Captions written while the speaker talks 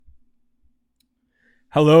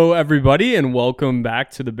Hello, everybody, and welcome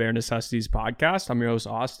back to the Bare Necessities podcast. I'm your host,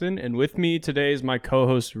 Austin, and with me today is my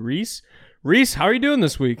co-host, Reese. Reese, how are you doing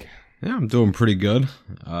this week? Yeah, I'm doing pretty good.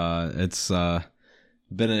 It's been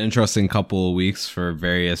an interesting couple of weeks for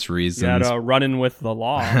various reasons. Yeah, running with the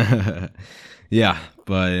law. Yeah,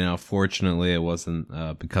 but fortunately, it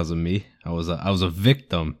wasn't because of me. I was a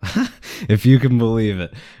victim, if you can believe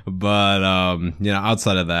it. But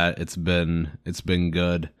outside of that, it's been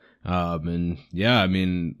good. And yeah, I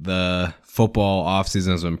mean, the football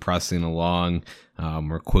offseason has been pressing along.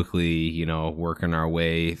 We're quickly, working our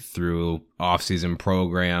way through offseason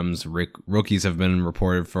programs. Rookies have been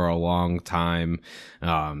reported for a long time,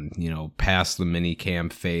 past the mini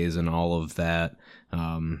camp phase and all of that.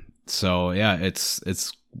 So yeah, it's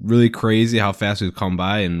really crazy how fast we've come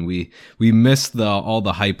by, and we missed all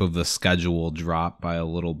the hype of the schedule drop by a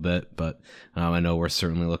little bit, but I know we're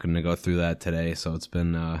certainly looking to go through that today, so it's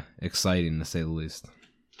been exciting to say the least.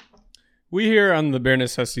 We here on the Bare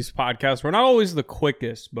Necessities podcast, we're not always the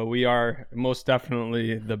quickest, but we are most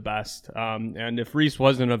definitely the best. And if Reese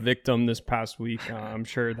wasn't a victim this past week, I'm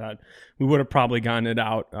sure that we would have probably gotten it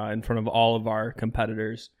out in front of all of our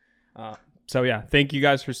competitors. So yeah, thank you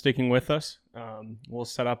guys for sticking with us. We'll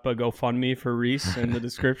set up a GoFundMe for Reese in the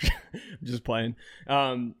description. Just playing.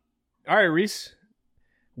 All right, Reese,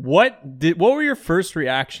 what were your first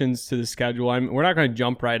reactions to the schedule? We're not going to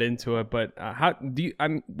jump right into it, but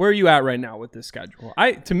where are you at right now with the schedule?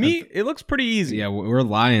 To me, it looks pretty easy. Yeah, we're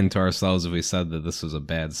lying to ourselves if we said that this was a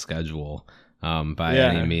bad schedule by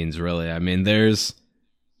any means, really. I mean, there's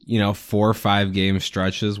 4 or 5 game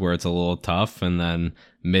stretches where it's a little tough, and then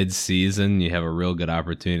mid-season you have a real good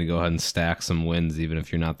opportunity to go ahead and stack some wins, even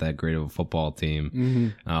if you're not that great of a football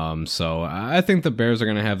team. Mm-hmm. So I think the Bears are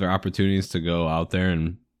going to have their opportunities to go out there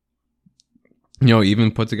and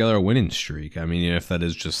even put together a winning streak. I mean, if that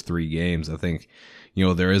is just 3 games, I think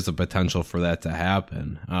there is a potential for that to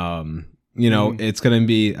happen. It's going to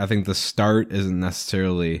be, I think the start isn't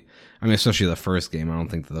necessarily, especially the first game, I don't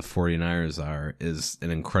think that the 49ers is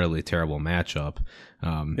an incredibly terrible matchup.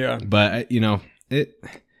 But,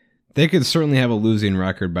 they could certainly have a losing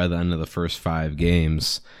record by the end of the first 5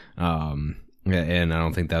 games. And I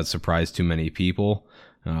don't think that would surprise too many people.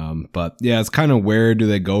 But yeah, it's kind of where do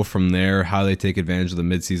they go from there, how they take advantage of the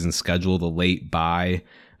midseason schedule, the late bye.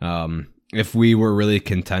 If we were really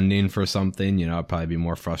contending for something, I'd probably be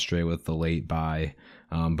more frustrated with the late bye.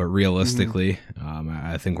 But realistically,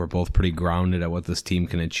 I think we're both pretty grounded at what this team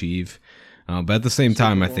can achieve. But at the same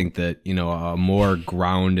time, I think that, a more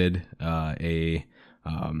grounded, a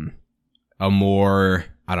more,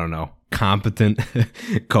 competent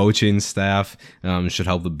coaching staff should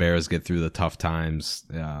help the Bears get through the tough times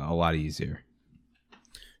a lot easier.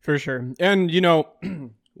 For sure. And,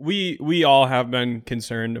 we all have been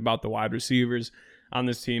concerned about the wide receivers on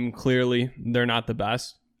this team. Clearly, they're not the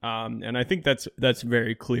best. And I think that's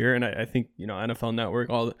very clear. And I think, NFL Network,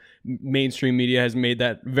 all the mainstream media has made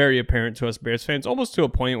that very apparent to us Bears fans, almost to a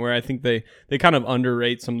point where I think they kind of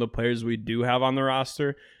underrate some of the players we do have on the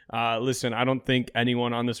roster. Listen, I don't think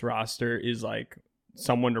anyone on this roster is like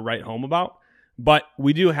someone to write home about, but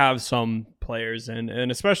we do have some players,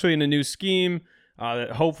 and especially in a new scheme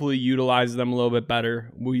that hopefully utilizes them a little bit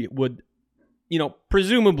better, we would,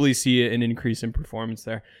 presumably see an increase in performance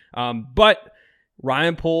there. But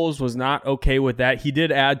Ryan Poles was not okay with that. He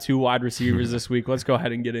did add 2 wide receivers this week. Let's go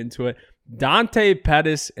ahead and get into it. Dante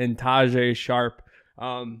Pettis and Tajae Sharpe.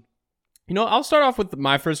 I'll start off with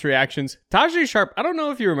my first reactions. Tajae Sharpe, I don't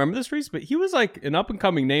know if you remember this, Reese, but he was like an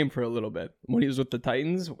up-and-coming name for a little bit when he was with the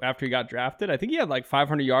Titans after he got drafted. I think he had like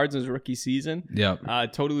 500 yards in his rookie season. Yeah.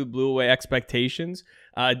 Totally blew away expectations.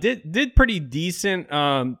 Did pretty decent.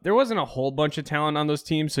 There wasn't a whole bunch of talent on those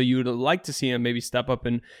teams, so you would like to see him maybe step up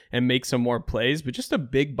and make some more plays, but just a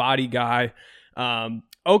big body guy.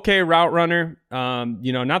 Okay route runner,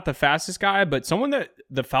 not the fastest guy, but someone that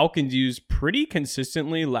the Falcons used pretty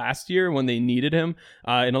consistently last year when they needed him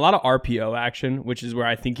in a lot of RPO action, which is where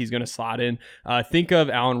I think he's going to slot in. Think of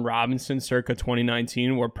Allen Robinson circa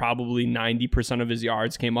 2019, where probably 90% of his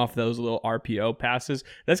yards came off those little RPO passes.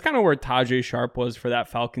 That's kind of where Tajae Sharpe was for that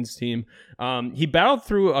Falcons team. He battled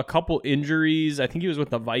through a couple injuries. I think he was with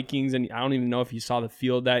the Vikings, and I don't even know if he saw the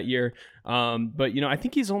field that year. But I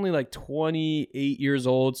think he's only like 28 years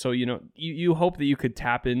old. So, you hope that you could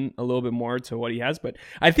tap in a little bit more to what he has, but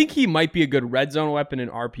I think he might be a good red zone weapon and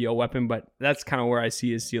RPO weapon, but that's kind of where I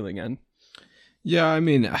see his ceiling end. Yeah, I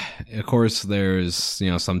mean, of course, there's,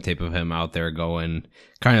 some tape of him out there going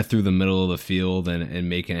kind of through the middle of the field and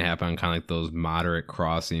making it happen on kind of like those moderate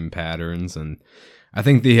crossing patterns. And I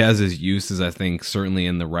think that he has his uses, I think, certainly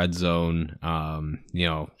in the red zone,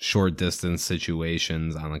 short distance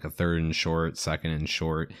situations on like a 3rd and short, 2nd and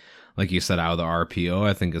short. Like you said, out of the RPO,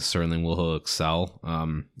 I think is certainly where he'll excel.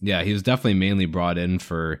 He was definitely mainly brought in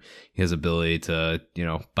for his ability to,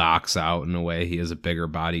 box out in a way. He is a bigger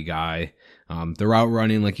body guy. The route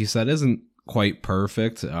running, like you said, isn't quite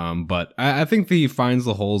perfect, but I think that he finds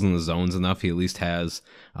the holes in the zones enough. He at least has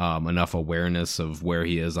enough awareness of where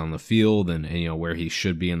he is on the field and where he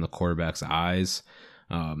should be in the quarterback's eyes.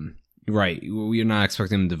 Right, we're not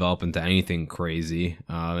expecting him to develop into anything crazy,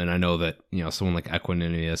 and I know that someone like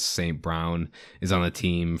Equanimeous St. Brown is on the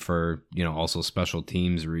team for also special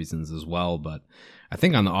teams reasons as well. But I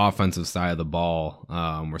think on the offensive side of the ball,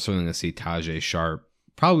 we're certainly going to see Tajae Sharpe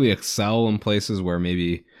probably excel in places where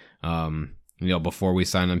maybe before we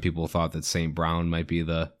signed him, people thought that St. Brown might be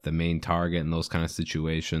the main target in those kind of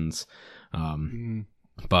situations.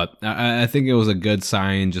 But I think it was a good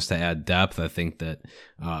sign just to add depth. I think that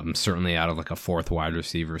certainly out of like a 4th wide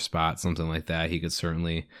receiver spot, something like that, he could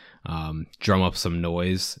certainly drum up some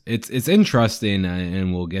noise. It's interesting,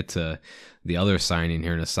 and we'll get to the other signing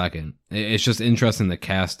here in a second. It's just interesting the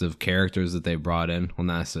cast of characters that they brought in. Well,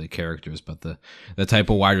 not necessarily characters, but the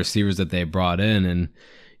type of wide receivers that they brought in. And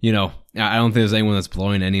I don't think there's anyone that's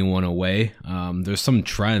blowing anyone away. There's some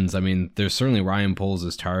trends. I mean, there's certainly Ryan Poles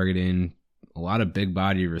is targeting a lot of big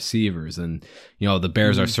body receivers, and the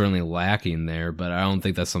Bears are certainly lacking there, but I don't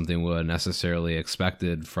think that's something we would necessarily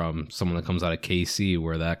expected from someone that comes out of KC,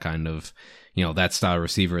 where that kind of that style of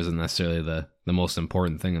receiver isn't necessarily the most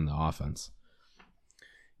important thing in the offense.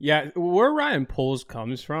 Yeah, where Ryan Poles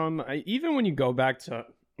comes from, even when you go back to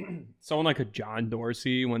someone like a John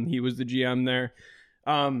Dorsey when he was the GM there,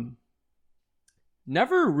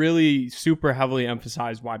 never really super heavily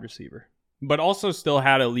emphasized wide receiver, but also still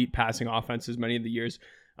had elite passing offenses many of the years.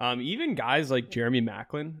 Even guys like Jeremy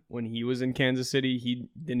Maclin, when he was in Kansas City, he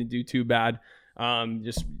didn't do too bad.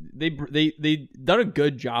 They done a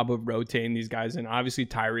good job of rotating these guys, and obviously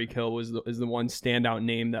Tyreek Hill is the one standout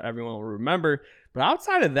name that everyone will remember. But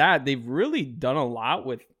outside of that, they've really done a lot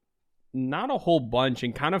with not a whole bunch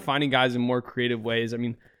and kind of finding guys in more creative ways. I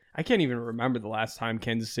mean, I can't even remember the last time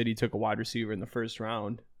Kansas City took a wide receiver in the 1st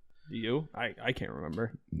round. Do you? I can't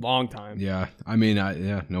remember. Long time. Yeah. I mean,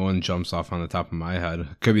 no one jumps off on the top of my head.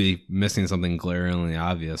 Could be missing something glaringly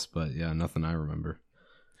obvious, but yeah, nothing I remember.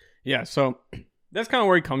 Yeah, so that's kind of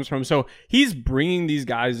where he comes from. So he's bringing these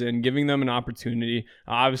guys in, giving them an opportunity.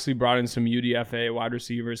 Obviously brought in some UDFA wide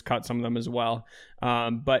receivers, cut some of them as well.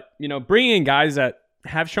 But, bringing in guys that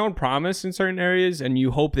have shown promise in certain areas, and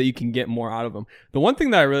you hope that you can get more out of them. The one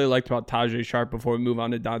thing that I really liked about Tajae Sharpe before we move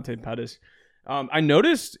on to Dante Pettis, I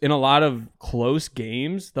noticed in a lot of close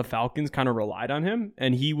games, the Falcons kind of relied on him,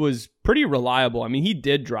 and he was pretty reliable. I mean, he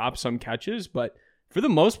did drop some catches, but for the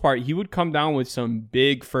most part, he would come down with some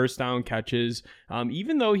big 1st down catches,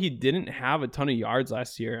 even though he didn't have a ton of yards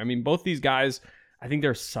last year. I mean, both these guys, I think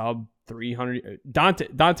they're sub 300.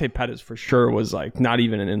 Dante Pettis for sure was like not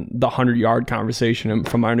even in the 100-yard conversation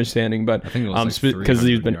from my understanding, but I think it was because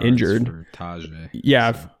he's been injured. For Tajae,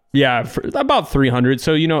 yeah. So. Yeah, for about 300.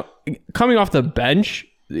 So, coming off the bench,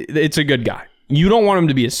 it's a good guy. You don't want him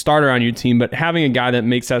to be a starter on your team, but having a guy that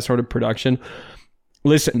makes that sort of production,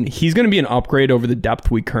 listen, he's going to be an upgrade over the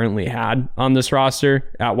depth we currently had on this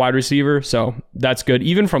roster at wide receiver. So that's good.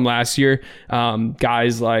 Even from last year,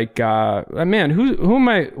 guys like, who am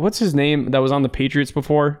I? What's his name that was on the Patriots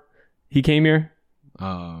before he came here?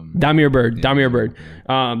 Damiere Byrd.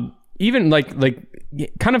 Even like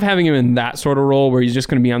kind of having him in that sort of role where he's just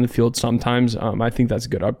going to be on the field sometimes, I think that's a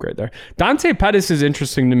good upgrade there. Dante Pettis is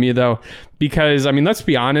interesting to me, though, because, I mean, let's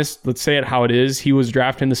be honest. Let's say it how it is. He was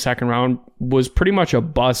drafted in the 2nd round, was pretty much a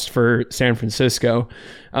bust for San Francisco.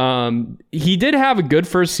 He did have a good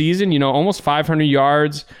first season, almost 500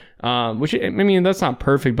 yards, which, I mean, that's not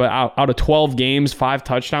perfect, but out of 12 games, 5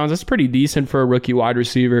 touchdowns, that's pretty decent for a rookie wide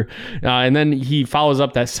receiver. And then he follows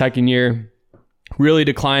up that 2nd year, really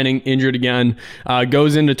declining, injured again,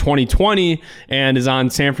 goes into 2020 and is on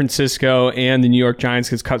San Francisco, and the New York Giants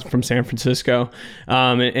gets cut from San Francisco,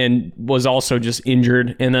 and was also just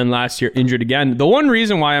injured. And then last year injured again. The one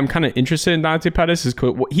reason why I'm kind of interested in Dante Pettis is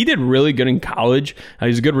he did really good in college.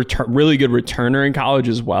 He's a really good returner in college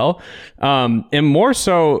as well. And more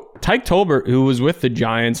so, Tyke Tolbert, who was with the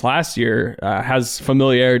Giants last year, has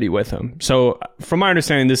familiarity with him. So from my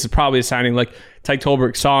understanding, this is probably a signing like Tyke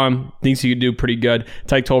Tolbert saw him, thinks he could do pretty good.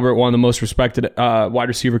 Tyke Tolbert, one of the most respected wide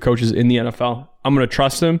receiver coaches in the NFL. I'm going to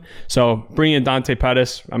trust him. So bringing in Dante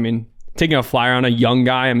Pettis, I mean, taking a flyer on a young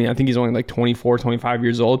guy. I mean, I think he's only like 24, 25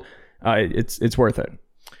 years old. It's worth it.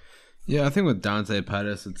 Yeah, I think with Dante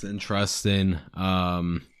Pettis, it's interesting.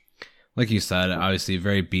 Like you said, obviously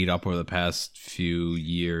very beat up over the past few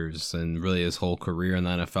years and really his whole career in the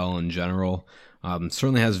NFL in general.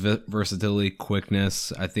 Certainly has versatility,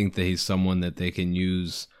 quickness. I think that he's someone that they can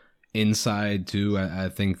use inside too. I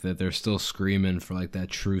think that they're still screaming for like that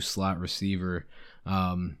true slot receiver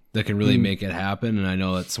that can really make it happen. And I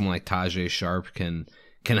know that someone like Tajae Sharpe can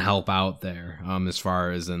help out there as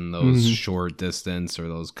far as in those short distance or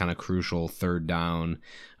those kind of crucial third down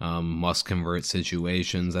must convert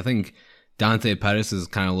situations. I think Dante Pettis is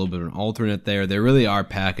kind of a little bit of an alternate there. They really are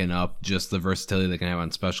packing up just the versatility they can have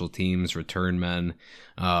on special teams, return men.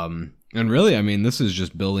 And really, I mean, this is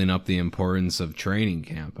just building up the importance of training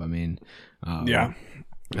camp. I mean,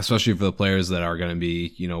 especially for the players that are going to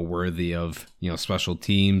be, worthy of, special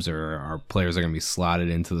teams or are players that are going to be slotted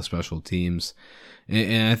into the special teams.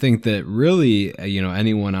 And I think that really,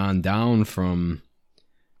 anyone on down from,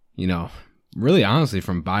 really honestly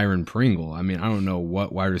from Byron Pringle. I mean, I don't know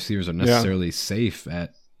what wide receivers are necessarily safe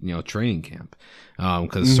at, training camp.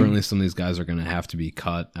 Because certainly some of these guys are going to have to be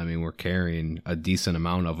cut. I mean, we're carrying a decent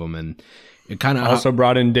amount of them. And it kind of also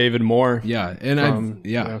brought in David Moore. Yeah. And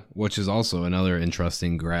which is also another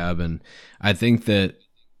interesting grab. And I think that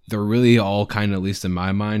they're really all kind of, at least in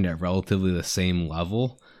my mind, at relatively the same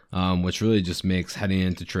level. Which really just makes heading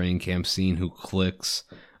into training camp, seeing who clicks,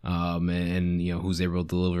 and who's able to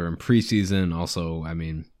deliver in preseason. Also, I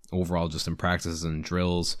mean, overall, just in practices and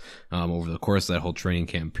drills over the course of that whole training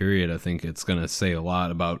camp period, I think it's going to say a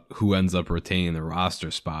lot about who ends up retaining the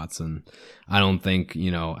roster spots. And I don't think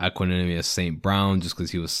Equanimeous St. Brown just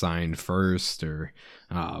because he was signed first, or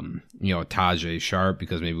Tajae Sharpe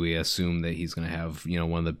because maybe we assume that he's going to have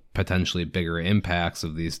one of the potentially bigger impacts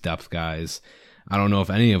of these depth guys. I don't know if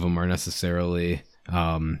any of them are necessarily,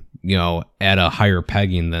 at a higher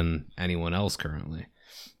pegging than anyone else currently.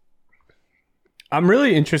 I'm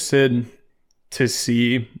really interested to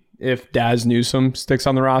see if Daz Newsome sticks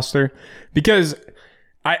on the roster, because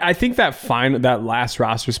I think that last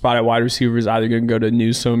roster spot at wide receiver is either going to go to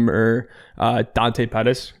Newsome or Dante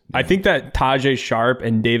Pettis. Yeah. I think that Tajae Sharpe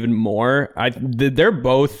and David Moore, they're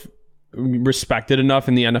both respected enough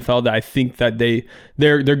in the NFL that I think that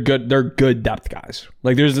they're good depth guys.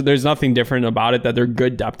 Like there's nothing different about it, that they're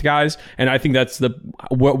good depth guys, and I think that's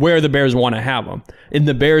where the Bears want to have them. In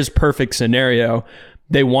the Bears' perfect scenario,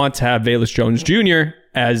 they want to have Velus Jones Jr.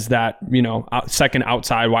 as that second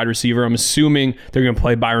outside wide receiver. I'm assuming they're going to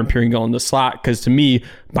play Byron Pringle in the slot, because to me,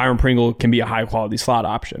 Byron Pringle can be a high quality slot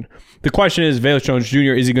option. The question is, Velus Jones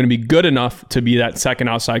Jr., is he going to be good enough to be that second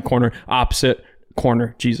outside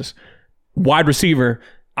wide receiver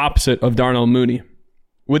opposite of Darnell Mooney?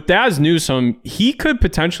 With Daz Newsome, he could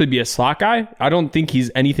potentially be a slot guy. I don't think he's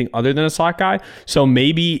anything other than a slot guy. So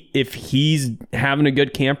maybe if he's having a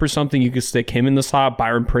good camp or something, you could stick him in the slot,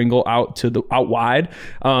 Byron Pringle out wide.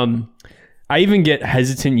 I even get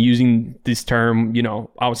hesitant using this term,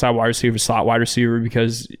 outside wide receiver, slot wide receiver,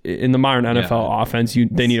 because in the modern NFL offense,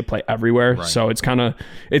 they need to play everywhere. Right. So it's kind of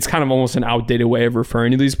almost an outdated way of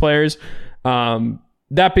referring to these players.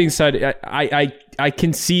 That being said, I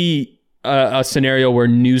can see a scenario where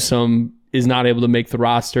Newsome is not able to make the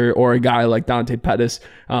roster, or a guy like Dante Pettis.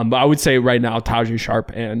 But I would say right now, Tajae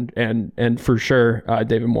Sharpe and for sure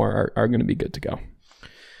David Moore are going to be good to go.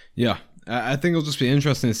 Yeah, I think it'll just be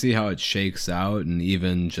interesting to see how it shakes out, and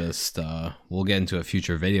even just we'll get into a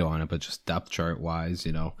future video on it, but just depth chart wise,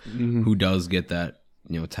 who does get that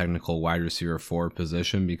technical wide receiver 4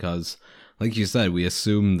 position, because like you said, we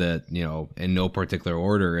assume that, in no particular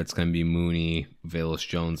order, it's going to be Mooney, Velus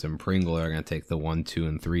Jones, and Pringle are going to take the 1, 2,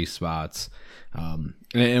 and 3 spots.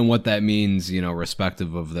 And what that means,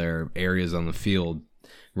 respective of their areas on the field,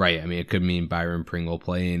 right? I mean, it could mean Byron Pringle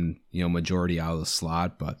playing, majority out of the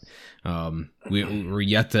slot, but we're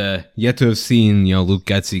yet to have seen, Luke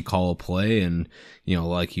Getsy call a play, and,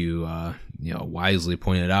 like you wisely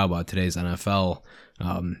pointed out about today's NFL,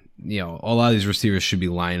 a lot of these receivers should be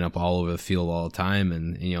lining up all over the field all the time.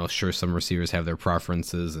 And, sure, some receivers have their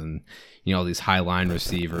preferences, and, these high line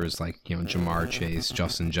receivers like, Jamar Chase,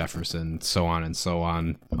 Justin Jefferson, so on and so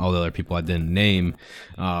on, all the other people I didn't name,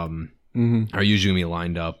 are usually going to be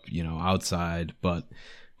lined up, outside. But,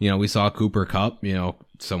 we saw Cooper Kupp,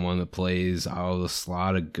 someone that plays out of the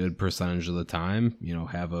slot a good percentage of the time,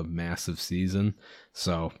 have a massive season.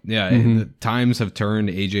 So, the times have turned.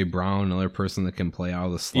 AJ Brown, another person that can play out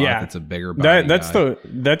of the slot. That's a bigger body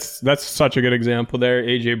that's such a good example there.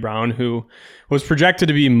 AJ Brown, who was projected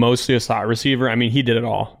to be mostly a slot receiver. I mean, he did it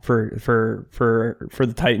all for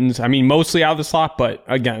the Titans. I mean, mostly out of the slot, but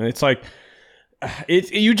again, it's like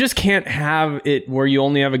you just can't have it where you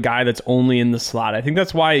only have a guy that's only in the slot. I think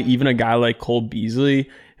that's why even a guy like Cole Beasley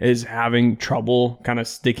is having trouble kind of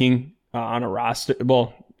sticking on a roster.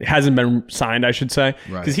 Well, it hasn't been signed, I should say,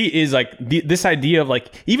 because he is like this idea of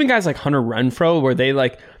like even guys like Hunter Renfrow, where they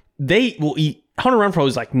will eat. Hunter Renfrow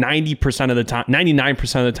is like 90% of the time,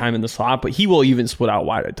 99% of the time in the slot, but he will even split out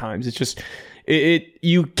wide at times. It's just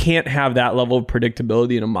you can't have that level of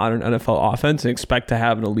predictability in a modern NFL offense and expect to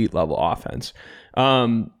have an elite level offense.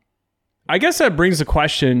 I guess that brings the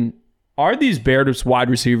question: are these Bears wide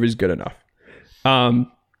receivers good enough?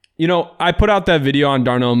 I put out that video on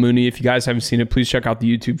Darnell Mooney. If you guys haven't seen it, please check out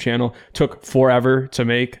the YouTube channel. Took forever to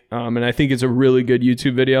make, and I think it's a really good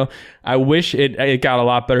YouTube video. I wish it got a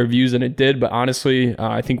lot better views than it did, but honestly,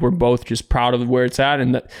 I think we're both just proud of where it's at,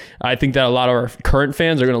 and I think that a lot of our current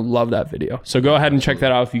fans are going to love that video. So go ahead and check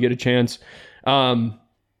that out if you get a chance.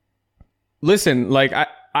 Listen, like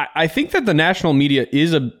I think that the national media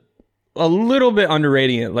is a little bit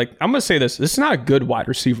underrating it. Like, I'm going to say this is not a good wide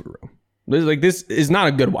receiver room. This is not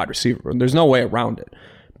a good wide receiver room. There's no way around it.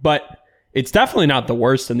 But it's definitely not the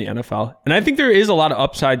worst in the NFL. And I think there is a lot of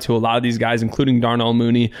upside to a lot of these guys, including Darnell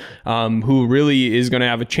Mooney, who really is going to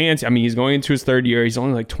have a chance. I mean, he's going into his third year. He's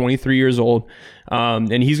only like 23 years old.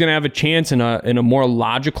 And he's going to have a chance in a more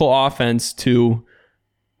logical offense to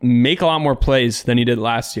make a lot more plays than he did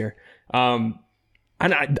last year. And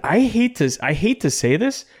I hate to say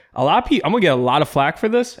this. A lot of people, I'm gonna get a lot of flack for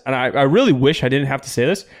this, and I really wish I didn't have to say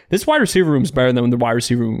this. This wide receiver room is better than the wide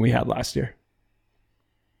receiver room we had last year.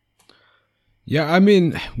 Yeah, I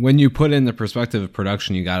mean, when you put in the perspective of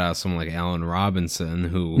production, you got out someone like Allen Robinson,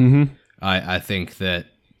 who I think that,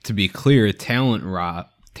 to be clear,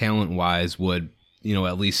 talent-wise would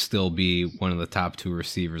at least still be one of the top two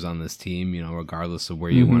receivers on this team. Regardless of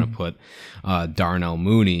where you want to put Darnell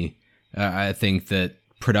Mooney, I think that.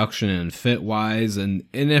 Production and fit wise, and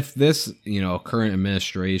if this current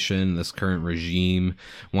administration, this current regime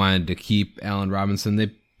wanted to keep Allen Robinson,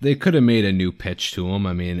 they could have made a new pitch to him.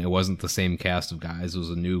 I mean, it wasn't the same cast of guys. It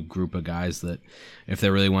was a new group of guys that if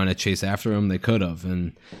they really wanted to chase after him, they could have,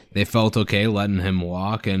 and they felt okay letting him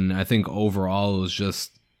walk. And I think overall it was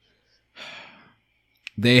just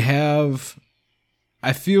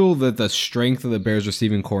I feel that the strength of the Bears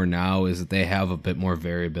receiving core now is that they have a bit more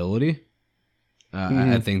variability.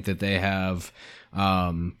 I think that they have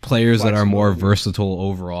players that are more versatile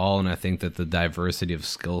overall, and I think that the diversity of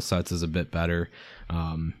skill sets is a bit better.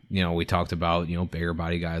 We talked about, bigger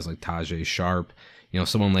body guys like Tajay Sharp.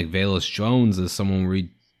 Someone like Velus Jones is someone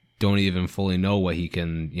we don't even fully know what he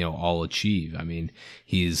can, all achieve. I mean,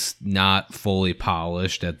 he's not fully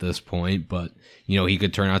polished at this point, but, he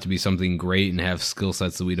could turn out to be something great and have skill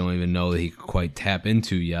sets that we don't even know that he could quite tap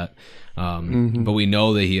into yet. But we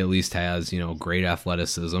know that he at least has, great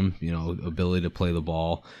athleticism, ability to play the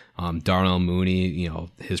ball. Darnell Mooney,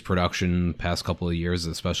 his production past couple of years,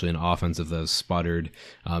 especially in offensive, that has sputtered,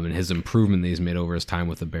 and his improvement that he's made over his time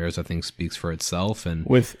with the Bears, I think speaks for itself. And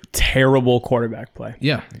with terrible quarterback play.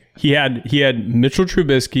 Yeah. He had Mitchell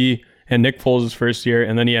Trubisky and Nick Foles his first year,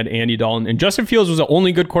 and then he had Andy Dalton. And Justin Fields was the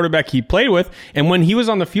only good quarterback he played with. And when he was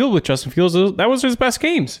on the field with Justin Fields, that was his best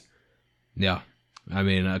games. Yeah. I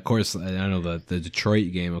mean, of course, I know that the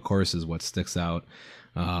Detroit game, of course, is what sticks out.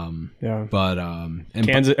 But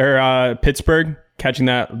Pittsburgh catching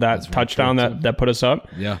that touchdown that put us up.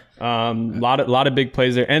 Yeah. Lot of big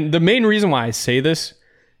plays there. And the main reason why I say this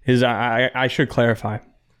is I should clarify.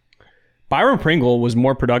 Byron Pringle was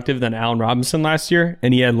more productive than Allen Robinson last year,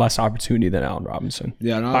 and he had less opportunity than Allen Robinson.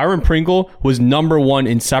 Byron Pringle was number one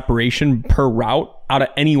in separation per route out of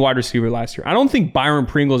any wide receiver last year. I don't think Byron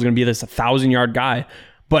Pringle is going to be this 1,000-yard guy,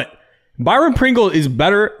 but Byron Pringle is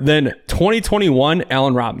better than 2021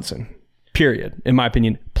 Allen Robinson, period, in my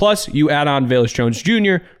opinion. Plus, you add on Velus Jones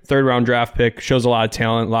Jr., third-round draft pick, shows a lot of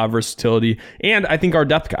talent, a lot of versatility, and I think our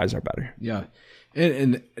depth guys are better. Yeah.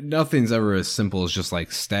 And nothing's ever as simple as just like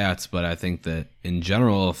stats, but I think that in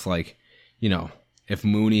general, if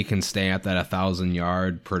Mooney can stay at that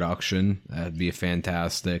 1,000-yard production, that'd be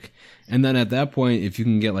fantastic. And then at that point, if you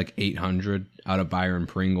can get like 800 out of Byron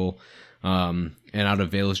Pringle, and out of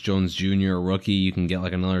Velus Jones Jr., a rookie, you can get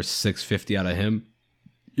like another 650 out of him,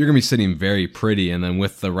 you're gonna be sitting very pretty. And then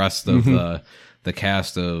with the rest of the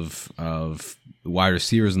cast of wide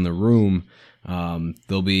receivers in the room,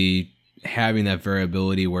 they'll be having that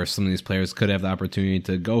variability where some of these players could have the opportunity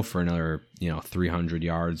to go for another 300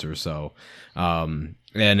 yards or so. And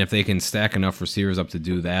if they can stack enough receivers up to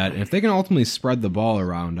do that, and if they can ultimately spread the ball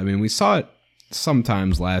around, I mean, we saw it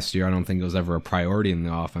sometimes last year. I don't think it was ever a priority in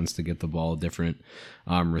the offense to get the ball to different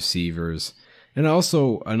receivers. And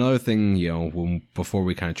also another thing, before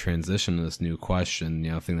we kind of transition to this new question,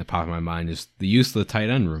 thing that popped in my mind is the use of the tight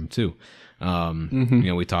end room too.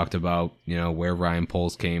 We talked about, where Ryan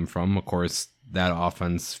Poles came from. Of course, that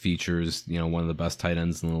offense features, one of the best tight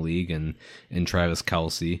ends in the league and Travis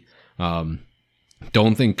Kelce.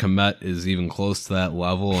 Don't think Kmet is even close to that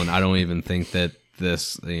level. And I don't even think that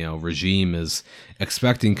this regime is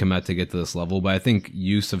expecting Kmet to get to this level, but I think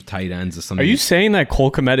use of tight ends is something. Are you saying that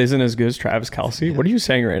Cole Kmet isn't as good as Travis Kelce? What are you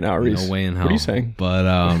saying right now, Reese? No way in hell. What are you saying? But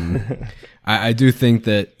I do think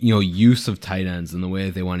that use of tight ends and the way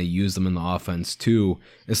that they want to use them in the offense too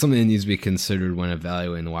is something that needs to be considered when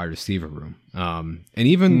evaluating the wide receiver room, and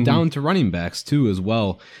even down to running backs too as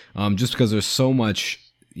well. Just because there's so much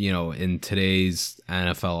in today's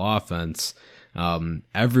NFL offense.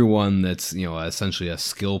 Everyone that's essentially a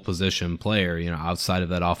skill position player outside of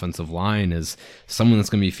that offensive line is someone that's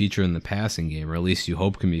going to be featured in the passing game, or at least you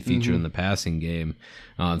hope can be featured in the passing game.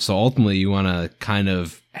 So ultimately you want to kind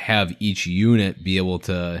of have each unit be able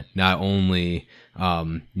to not only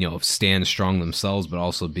stand strong themselves, but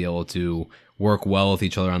also be able to work well with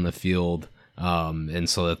each other on the field. And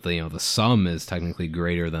so that the sum is technically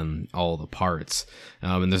greater than all the parts.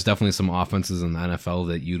 And there's definitely some offenses in the NFL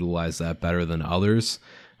that utilize that better than others.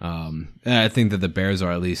 And I think that the Bears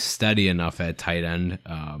are at least steady enough at tight end.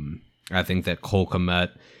 I think that Cole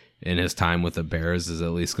Kmet in his time with the Bears is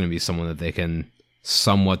at least going to be someone that they can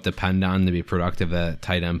somewhat depend on to be productive at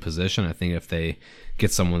tight end position. I think if they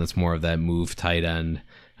get someone that's more of that move tight end,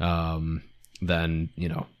 then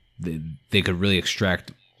they could really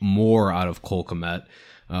extract more out of Cole Kmet.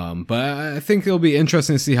 But I think it'll be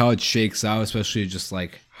interesting to see how it shakes out, especially just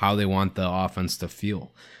like how they want the offense to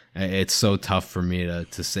feel. It's so tough for me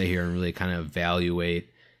to sit here and really kind of evaluate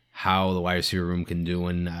how the wide receiver room can do,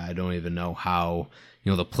 and I don't even know how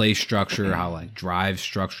the play structure, how like drive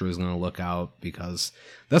structure is going to look out, because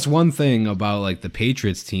that's one thing about like the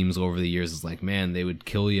Patriots teams over the years is like, man, they would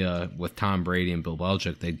kill you with Tom Brady and Bill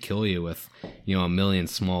Belichick. They'd kill you with a million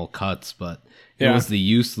small cuts, but it was the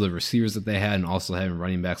use of the receivers that they had, and also having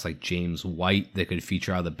running backs like James White that could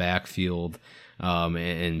feature out of the backfield,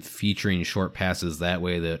 and featuring short passes that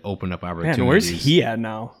way that opened up opportunities. Man, where's he at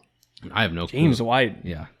now? I have no clue. James White.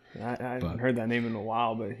 Yeah. I haven't heard that name in a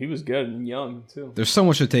while, but he was good and young too. There's so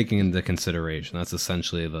much to take into consideration. That's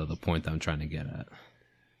essentially the point that I'm trying to get at.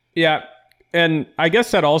 Yeah, and I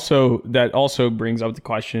guess that also brings up the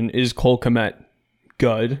question: is Cole Kmet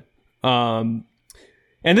good?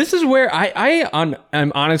 And this is where I'm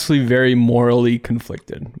honestly very morally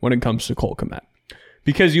conflicted when it comes to Cole Kmet,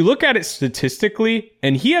 because you look at it statistically,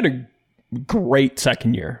 and he had a great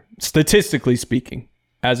second year, statistically speaking,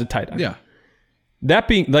 as a tight end. Yeah. That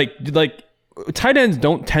being like tight ends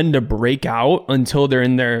don't tend to break out until they're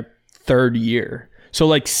in their third year. So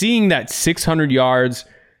like seeing that 600 yards,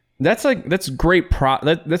 that's great.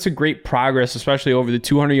 That's a great progress, especially over the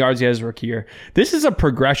 200 yards he has rookie year. This is a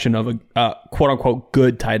progression of a quote unquote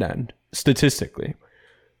good tight end statistically.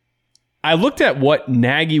 I looked at what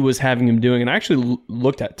Nagy was having him doing, and I actually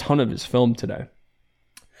looked at a ton of his film today.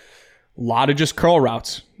 A lot of just curl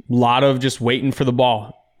routes, a lot of just waiting for the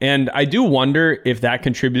ball. And I do wonder if that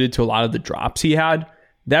contributed to a lot of the drops he had.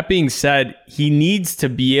 That being said, he needs to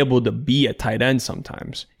be able to be a tight end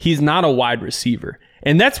sometimes. He's not a wide receiver.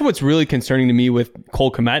 And that's what's really concerning to me with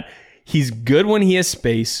Cole Kmet. He's good when he has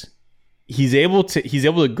space. He's able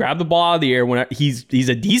to grab the ball out of the air when he's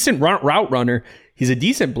a decent route runner. He's a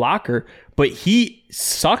decent blocker, but he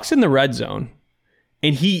sucks in the red zone.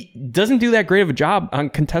 And he doesn't do that great of a job on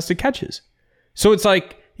contested catches. So it's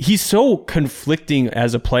like, he's so conflicting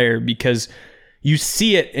as a player, because you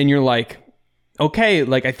see it and you're like, okay,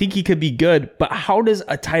 like I think he could be good, but how does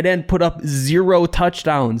a tight end put up 0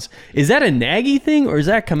 touchdowns? Is that a Nagy thing or is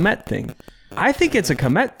that a Kmet thing? I think it's a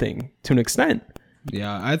Kmet thing to an extent.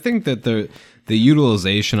 Yeah, I think that the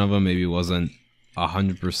utilization of him maybe wasn't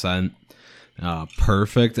 100%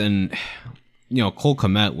 perfect, and Cole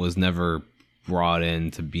Kmet was never brought in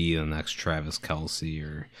to be the next Travis Kelce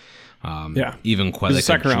or even quite like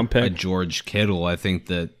second round pick. A George Kittle. I think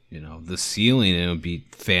that the ceiling, it would be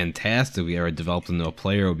fantastic if we ever developed into a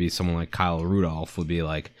player, would be someone like Kyle Rudolph, would be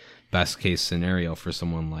like best case scenario for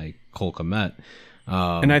someone like Cole Kmet.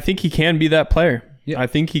 And I think he can be that player. Yeah. I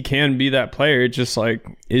think he can be that player. It's just like,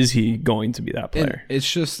 is he going to be that player? And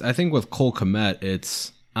it's just, I think with Cole Kmet,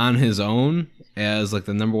 it's on his own as like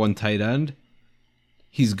the number one tight end.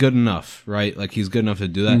 He's good enough, right? Like he's good enough to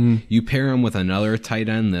do that. Mm-hmm. You pair him with another tight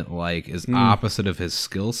end that like is opposite of his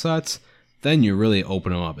skill sets, then you really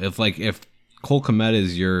open him up. If Cole Kmet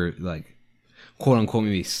is your like quote unquote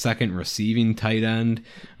maybe second receiving tight end,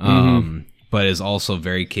 but is also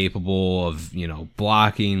very capable of,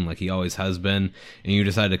 blocking like he always has been, and you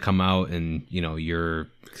decide to come out and, your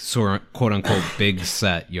sort of quote unquote big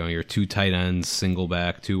set, your 2 tight ends, single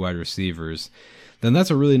back, 2 wide receivers, then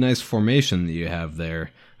that's a really nice formation that you have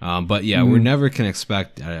there. But yeah, we never can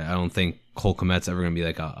expect, I don't think Cole Kmet's ever going to be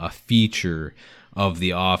like a feature of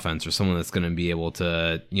the offense or someone that's going to be able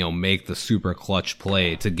to, make the super clutch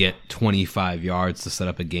play to get 25 yards to set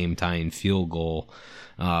up a game-tying field goal.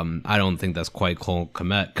 I don't think that's quite Cole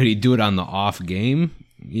Kmet. Could he do it on the off game?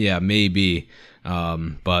 Yeah, maybe.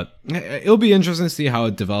 But it'll be interesting to see how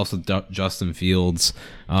it develops with Justin Fields.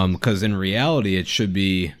 Because in reality, it should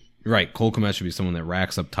be, right, Cole Kmet should be someone that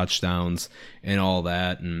racks up touchdowns and all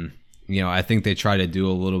that. And, I think they try to do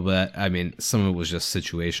a little bit. I mean, some of it was just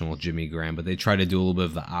situational with Jimmy Graham, but they try to do a little bit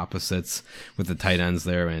of the opposites with the tight ends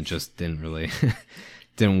there, and it just didn't really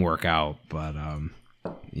didn't work out. But,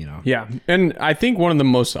 Yeah, and I think one of the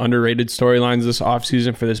most underrated storylines this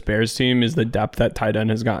offseason for this Bears team is the depth at tight end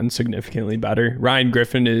has gotten significantly better. Ryan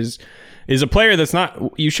Griffin is a player that's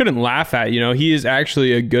not, you shouldn't laugh at. He is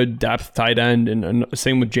actually a good depth tight end, and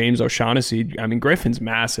same with James O'Shaughnessy. I mean, Griffin's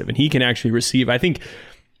massive, and he can actually receive. I think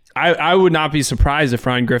I would not be surprised if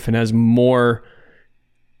Ryan Griffin has more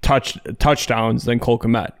touchdowns than Cole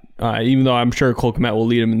Kmet. Even though I'm sure Cole Kmet will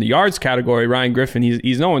lead him in the yards category, Ryan Griffin,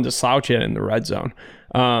 he's no one to slouch yet in the red zone.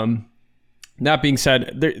 That being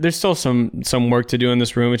said, there's still some work to do in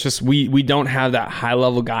this room. It's just we don't have that high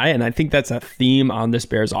level guy, and I think that's a theme on this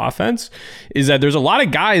Bears offense, is that there's a lot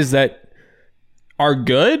of guys that are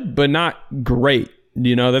good but not great.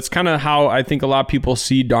 That's kind of how I think a lot of people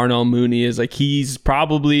see Darnell Mooney, is like he's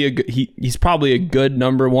probably a good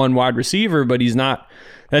number 1 wide receiver, but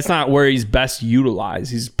that's not where he's best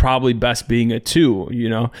utilized. He's probably best being a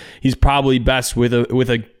 2, He's probably best with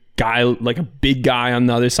a guy, like a big guy on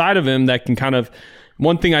the other side of him that can kind of,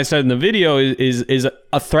 one thing I said in the video is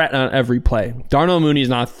a threat on every play. Darnell Mooney is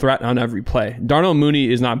not a threat on every play. Darnell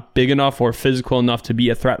Mooney is not big enough or physical enough to be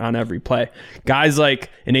a threat on every play. Guys like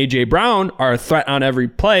an A.J. Brown are a threat on every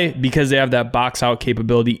play because they have that box out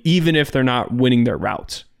capability, even if they're not winning their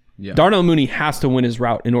routes. Yeah. Darnell Mooney has to win his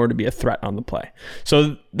route in order to be a threat on the play.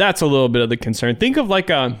 So that's a little bit of the concern. Think of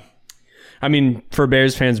for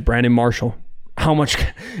Bears fans, Brandon Marshall. How much,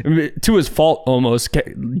 to his fault almost,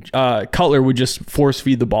 Cutler would just force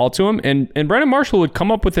feed the ball to him, and Brandon Marshall would come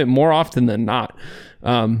up with it more often than not.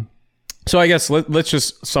 So I guess let's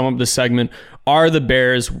just sum up this segment. Are the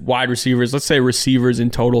Bears wide receivers, let's say receivers in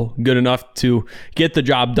total, good enough to get the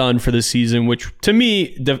job done for the season? Which to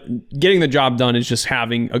me, getting the job done is just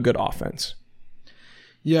having a good offense.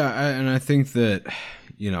 Yeah, and I think that,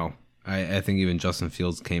 I think even Justin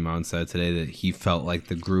Fields came out and said today that he felt like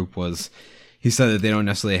the group was. He said that they don't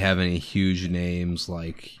necessarily have any huge names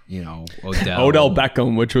like, Odell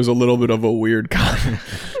Beckham, which was a little bit of a weird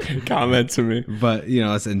comment to me. But,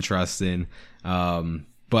 it's interesting.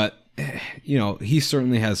 But, he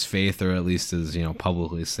certainly has faith, or at least is,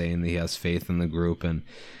 publicly saying that he has faith in the group. And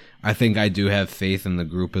I think I do have faith in the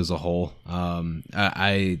group as a whole.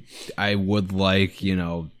 I would like,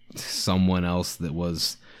 someone else that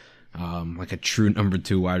was like a true number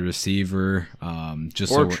 2 wide receiver.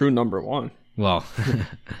 True number 1. Well,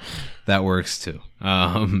 that works too.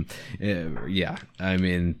 Yeah, I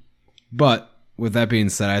mean, but with that being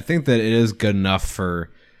said, I think that it is good enough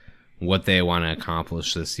for what they want to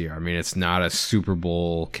accomplish this year. I mean, it's not a Super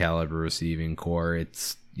Bowl caliber receiving core.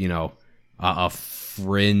 It's, a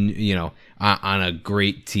fringe, on a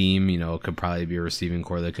great team, it could probably be a receiving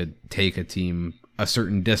core that could take a team a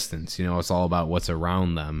certain distance. It's all about what's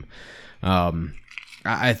around them.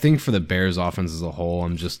 I think for the Bears offense as a whole,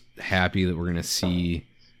 I'm just happy that we're going to see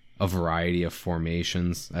a variety of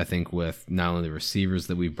formations. I think with not only the receivers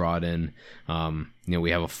that we brought in, we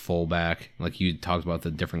have a fullback, like you talked about the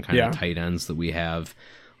different kind of tight ends that we have.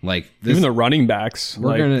 Like this, even the running backs,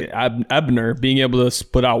 Ebner being able to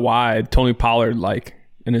split out wide, Tony Pollard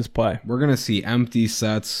in his play. We're going to see empty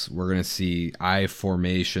sets. We're going to see I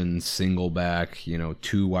formation, single back,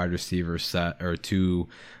 2 wide receiver set or 2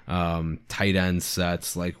 tight end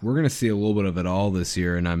sets. Like we're going to see a little bit of it all this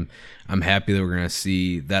year, and I'm happy that we're going to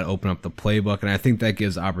see that open up the playbook, and I think that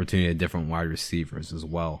gives opportunity to different wide receivers as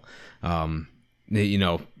well.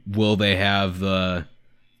 Will they have the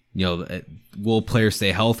will players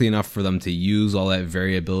stay healthy enough for them to use all that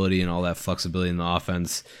variability and all that flexibility in the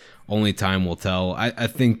offense? Only time will tell. I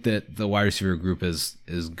think that the wide receiver group is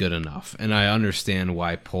good enough, and I understand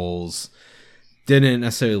why Poles didn't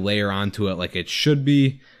necessarily layer onto it like it should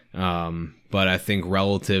be. But I think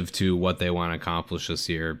relative to what they want to accomplish this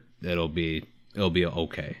year, it'll be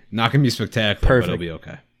okay. Not gonna be spectacular, but it'll be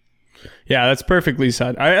okay. Yeah, that's perfectly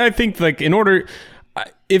said. I think like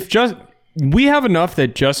we have enough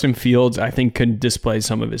that Justin Fields, I think, can display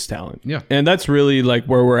some of his talent. Yeah. And that's really like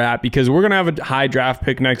where we're at, because we're going to have a high draft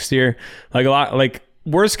pick next year. Like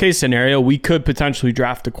worst case scenario, we could potentially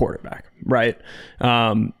draft a quarterback, right?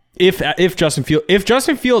 If Justin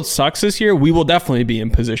Fields sucks this year, we will definitely be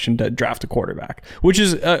in position to draft a quarterback, which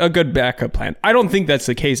is a good backup plan. I don't think that's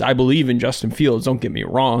the case. I believe in Justin Fields, don't get me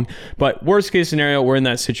wrong, but worst case scenario, we're in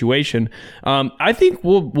that situation. I think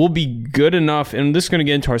we'll be good enough, and this is going to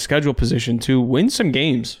get into our schedule position, to win some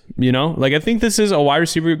games. Like I think this is a wide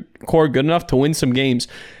receiver core good enough to win some games.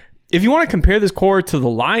 If you want to compare this core to the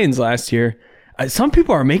Lions last year, some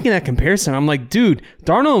people are making that comparison. I'm like, dude,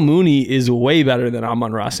 Darnell Mooney is way better than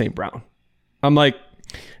Amon-Ra St. Brown. I'm like,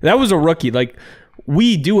 that was a rookie. Like,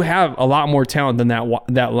 we do have a lot more talent than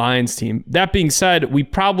that Lions team. That being said, we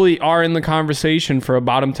probably are in the conversation for a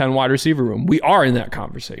bottom 10 wide receiver room. We are in that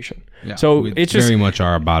conversation. Yeah, so it's just very much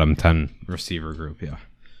our bottom 10 receiver group. Yeah.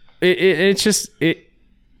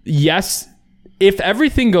 Yes, if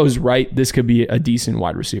everything goes right, this could be a decent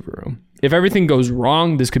wide receiver room. If everything goes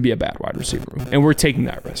wrong, this could be a bad wide receiver room, and we're taking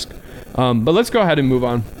that risk. But let's go ahead and move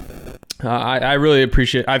on. I really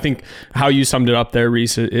appreciate. I think how you summed it up there,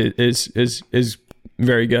 Reese, is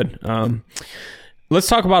very good. Let's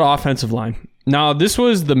talk about offensive line. Now, this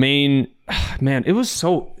was the main man. It's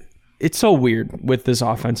so weird with this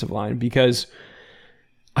offensive line, because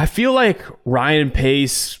I feel like Ryan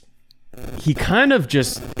Pace, he kind of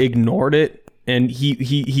just ignored it. And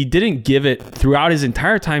he didn't give it throughout his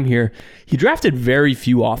entire time here. He drafted very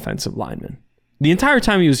few offensive linemen. The entire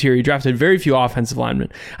time he was here, he drafted very few offensive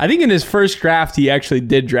linemen. I think in his first draft, he actually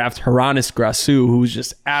did draft Haranis Grasu, who was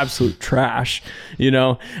just absolute trash.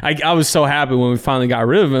 I was so happy when we finally got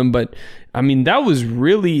rid of him. But, I mean, that was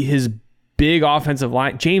really his big offensive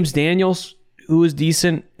line. James Daniels, who was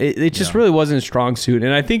decent. It just really wasn't a strong suit.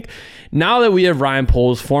 And I think now that we have Ryan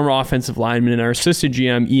Poles, former offensive lineman, and our assistant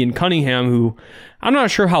GM, Ian Cunningham, who I'm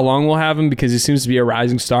not sure how long we'll have him, because he seems to be a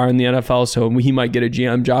rising star in the NFL, so he might get a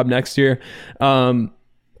GM job next year.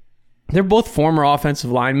 They're both former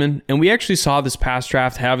offensive linemen, and we actually saw this past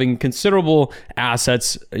draft having considerable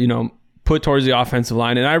assets, put towards the offensive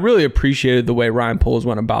line, and I really appreciated the way Ryan Poles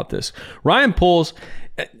went about this. Ryan Poles,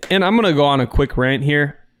 and I'm going to go on a quick rant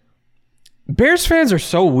here. Bears fans are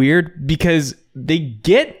so weird, because they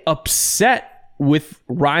get upset with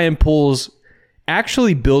Ryan Poles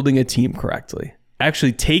actually building a team correctly,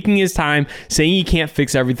 actually taking his time, saying he can't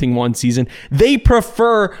fix everything one season. They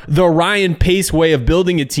prefer the Ryan Pace way of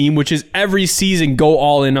building a team, which is every season go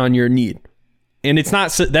all in on your need. And that's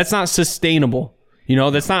not sustainable.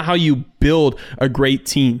 That's not how you build a great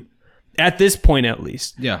team. At this point, at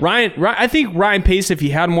least. Yeah. I think Ryan Pace, if he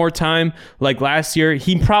had more time like last year,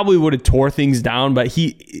 he probably would have tore things down, but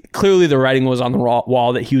clearly the writing was on the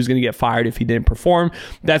wall that he was going to get fired if he didn't perform.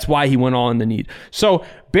 That's why he went all in the need. So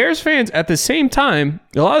Bears fans, at the same time,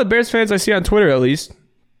 a lot of the Bears fans I see on Twitter, at least,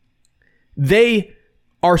 they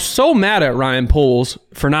are so mad at Ryan Poles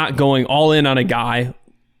for not going all in on a guy,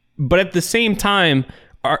 but at the same time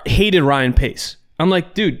hated Ryan Pace. I'm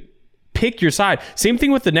like, dude, pick your side. Same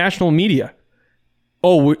thing with the national media.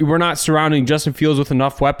 Oh, we're not surrounding Justin Fields with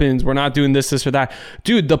enough weapons. We're not doing this or that.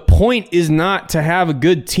 Dude, the point is not to have a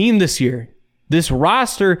good team this year. This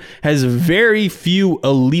roster has very few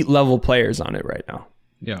elite level players on it right now.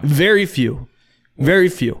 Yeah. Very few. Very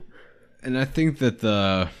few. And I think that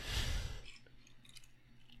the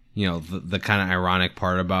kind of ironic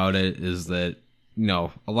part about it is that,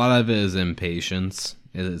 a lot of it is impatience.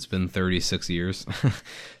 It's been 36 years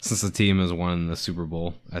since the team has won the Super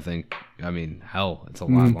Bowl. I think, hell, it's a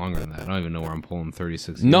lot longer than that. I don't even know where I'm pulling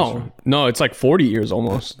 36 years from. No, it's like 40 years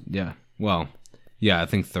almost. Yeah. Well, yeah, I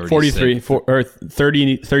think 36. 43, or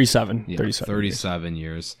 30, 37. Yeah, 37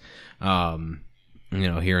 years.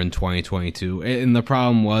 Here in 2022. And the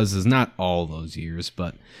problem is not all those years,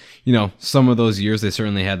 but, some of those years, they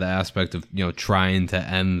certainly had the aspect of, trying to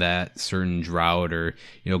end that certain drought, or,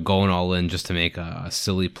 going all in just to make a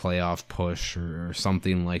silly playoff push or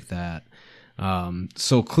something like that.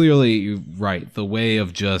 So clearly, you're right, the way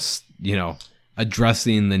of just,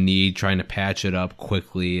 addressing the need, trying to patch it up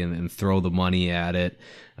quickly and throw the money at it,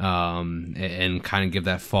 and kind of give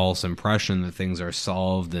that false impression that things are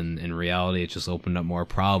solved, and in reality, it just opened up more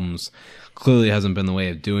problems. Clearly hasn't been the way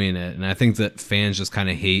of doing it. And I think that fans just kind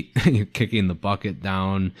of hate kicking the bucket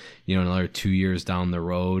down, another 2 years down the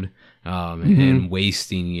road, and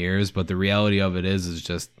wasting years. But the reality of it is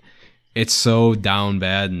just, it's so down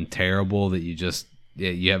bad and terrible that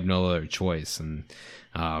you have no other choice. And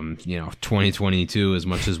 2022, as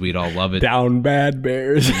much as we'd all love it. Down bad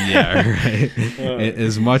Bears. Yeah, right.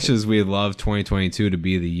 As much as we love 2022 to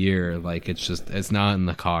be the year, like it's not in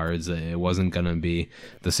the cards. It wasn't going to be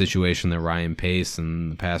the situation that Ryan Pace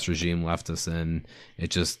and the past regime left us in.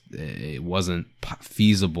 It wasn't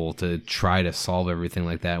feasible to try to solve everything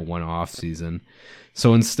like that one off season.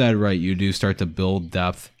 So instead, right, you do start to build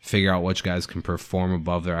depth, figure out which guys can perform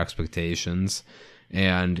above their expectations.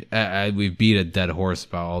 And we've beat a dead horse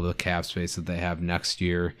about all the cap space that they have next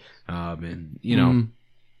year.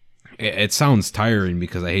 It sounds tiring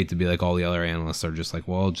because I hate to be like all the other analysts are just like,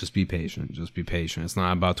 well, just be patient. Just be patient. It's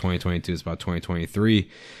not about 2022. It's about 2023.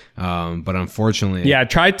 But unfortunately... Yeah,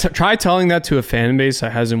 try telling that to a fan base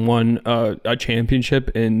that hasn't won a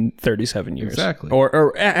championship in 37 years. Exactly.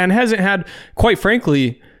 And hasn't had, quite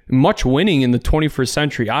frankly, much winning in the 21st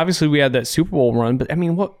century. Obviously, we had that Super Bowl run, but I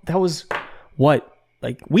mean,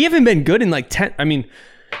 we haven't been good in like 10... I mean,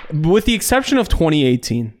 with the exception of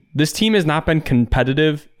 2018, this team has not been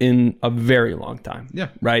competitive in a very long time. Yeah.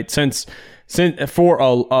 Right? Since for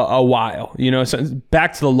a while, since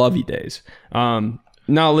back to the Lovey days.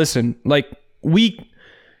 Now listen,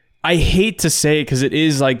 I hate to say it because it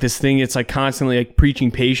is like this thing, it's like constantly like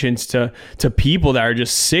preaching patience to people that are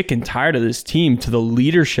just sick and tired of this team, to the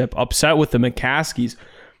leadership, upset with the McCaskies.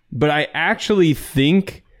 But I actually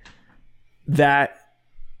think that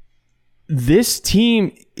this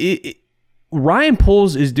team, Ryan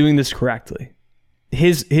Poles is doing this correctly.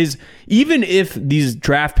 His even if these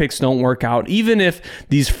draft picks don't work out, even if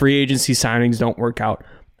these free agency signings don't work out,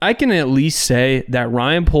 I can at least say that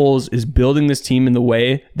Ryan Poles is building this team in the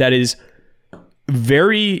way that is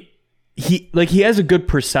he has a good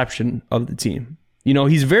perception of the team.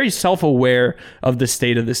 He's very self-aware of the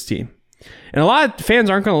state of this team. And a lot of fans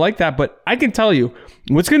aren't going to like that, but I can tell you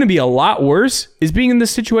what's going to be a lot worse is being in the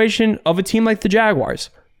situation of a team like the Jaguars.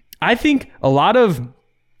 I think a lot of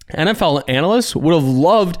NFL analysts would have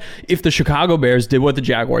loved if the Chicago Bears did what the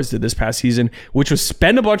Jaguars did this past season, which was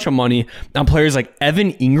spend a bunch of money on players like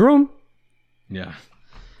Evan Ingram. Yeah.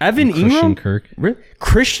 Evan Ingram? Christian Kirk.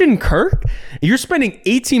 Christian Kirk? You're spending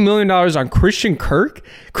 $18 million on Christian Kirk?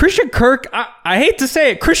 Christian Kirk, I hate to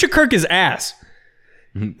say it, Christian Kirk is ass.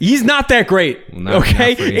 He's not that great. Well,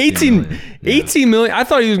 okay? not 18 million. I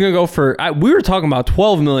thought he was going to go for, we were talking about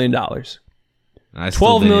 $12 million.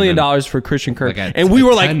 $12 million for Christian Kirk. And we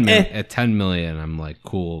were like, At $10 million, I'm like,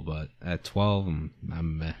 cool. But at 12,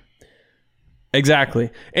 I'm meh. Exactly.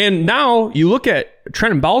 And now you look at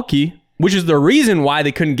Trent Baalke, which is the reason why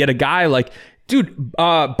they couldn't get a guy like, dude,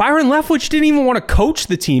 Byron Leftwich didn't even want to coach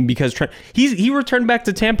the team because he returned back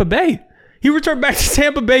to Tampa Bay. He returned back to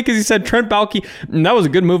Tampa Bay because he said Trent Baalke, and that was a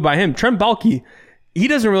good move by him. Trent Baalke, he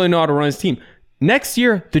doesn't really know how to run his team. Next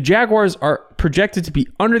year, the Jaguars are projected to be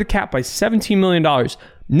under the cap by $17 million.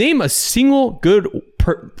 Name a single good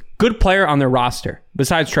player on their roster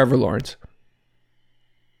besides Trevor Lawrence.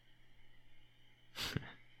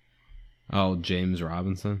 Oh, James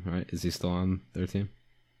Robinson, right? Is he still on their team?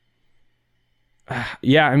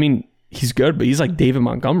 Yeah, I mean, he's good, but he's like David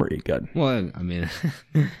Montgomery good. Well, I mean,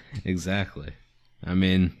 exactly. I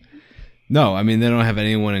mean, no, I mean, they don't have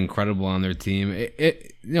anyone incredible on their team.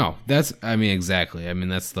 Exactly. I mean,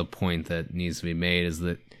 that's the point that needs to be made, is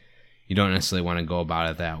that you don't necessarily want to go about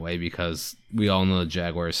it that way because we all know the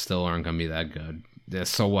Jaguars still aren't going to be that good.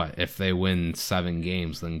 So what? If they win 7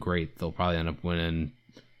 games, then great. They'll probably end up winning,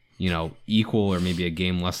 equal or maybe a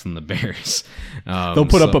game less than the Bears. They'll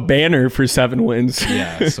put up a banner for 7 wins.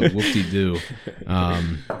 Yeah, so whoop-de-doo.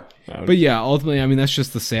 But yeah, ultimately, I mean, that's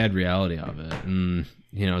just the sad reality of it. And,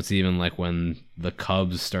 it's even like when the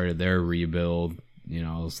Cubs started their rebuild, it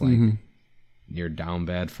was like you're down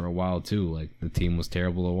bad for a while too. Like the team was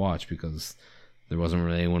terrible to watch because there wasn't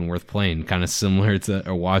really anyone worth playing. Kind of similar to,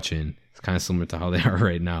 or watching. It's kind of similar to how they are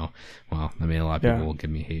right now. Well, I mean, a lot of people will give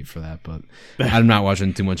me hate for that, but I'm not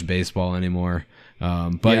watching too much baseball anymore.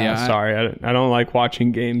 Sorry, I don't like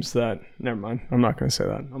watching games that. Never mind. I'm not going to say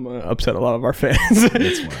that. I'm going to upset a lot of our fans.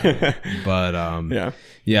 It's whatever. But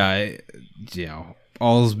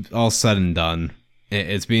all said and done,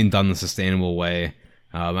 it's being done the sustainable way.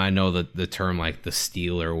 I know that the term like the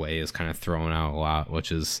Steeler way is kind of thrown out a lot,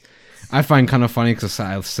 which is I find kind of funny because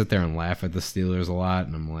I sit there and laugh at the Steelers a lot,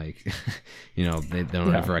 and I'm like, they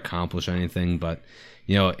don't ever accomplish anything. But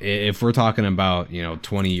if we're talking about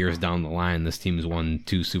 20 years down the line, this team's won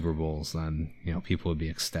 2 Super Bowls, then people would be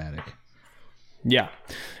ecstatic. Yeah,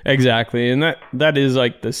 exactly, and that is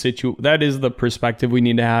like that is the perspective we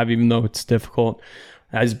need to have, even though it's difficult.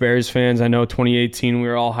 As Bears fans, I know 2018 we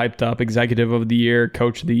were all hyped up, executive of the year,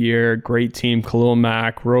 coach of the year, great team, Khalil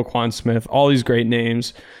Mack, Roquan Smith, all these great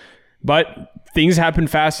names. But things happen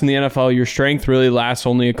fast in the NFL. Your strength really lasts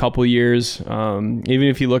only a couple years. Even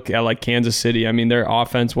if you look at like Kansas City, I mean, their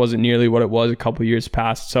offense wasn't nearly what it was a couple years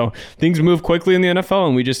past. So things move quickly in the NFL,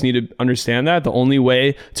 and we just need to understand that. The only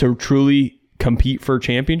way to truly compete for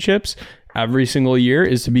championships every single year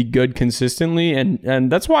is to be good consistently, and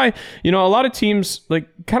that's why, you know, a lot of teams, like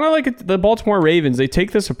kind of like the Baltimore Ravens, they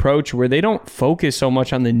take this approach where they don't focus so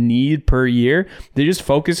much on the need per year. They just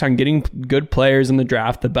focus on getting good players in the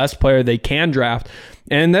draft, the best player they can draft,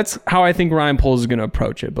 and that's how I think Ryan Poles is going to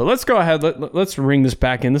approach it. But let's go ahead, let's ring this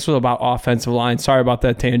back in. This was about offensive line. Sorry about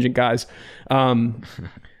that tangent, guys.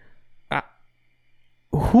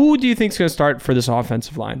 Who do you think is going to start for this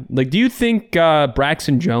offensive line? Like, do you think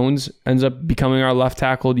Braxton Jones ends up becoming our left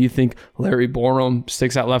tackle? Do you think Larry Borom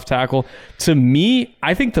sticks at left tackle? To me,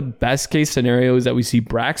 I think the best case scenario is that we see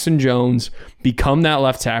Braxton Jones become that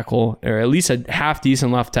left tackle, or at least a half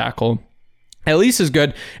decent left tackle, at least as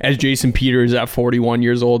good as Jason Peters at 41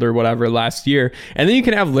 years old or whatever last year. And then you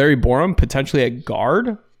can have Larry Borom potentially at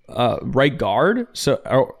guard, right guard.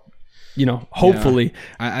 So, you know, hopefully.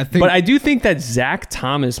 Yeah, I think, but I do think that Zach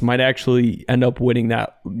Thomas might actually end up winning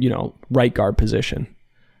that, you know, right guard position.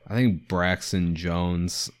 I think Braxton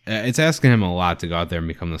Jones, it's asking him a lot to go out there and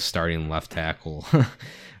become the starting left tackle.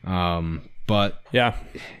 But, yeah,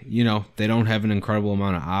 you know, they don't have an incredible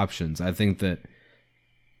amount of options. I think that,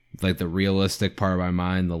 like, the realistic part of my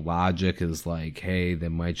mind, the logic is like, hey, they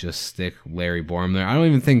might just stick Larry Borom there. I don't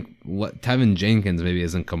even think Tevin Jenkins maybe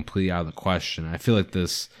isn't completely out of the question. I feel like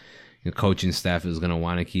this coaching staff is going to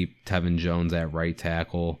want to keep Tevin Jones at right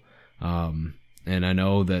tackle. And I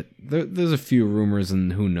know that there's a few rumors,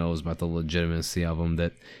 and who knows about the legitimacy of them,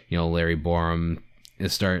 that, you know, Larry Borom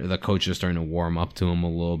the coach is starting to warm up to him a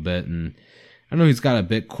little bit. And I know he's got a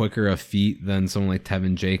bit quicker of feet than someone like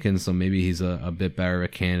Tevin Jenkins, so maybe he's a bit better a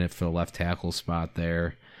candidate for the left tackle spot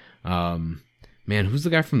there. Man, who's the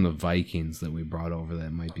guy from the Vikings that we brought over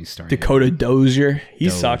that might be starting? Dakota Dozier. He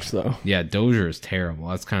sucks, though. Yeah, Dozier is terrible.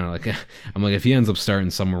 That's kind of like, I'm like, if he ends up starting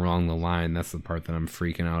somewhere along the line, that's the part that I'm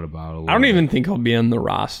freaking out about. I don't even think he'll be on the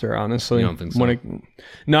roster, honestly. You don't think so?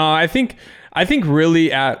 No, I think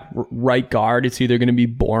really at right guard, it's either going to be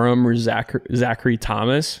Borom or Zachary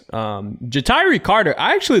Thomas. Ja'Tyre Carter,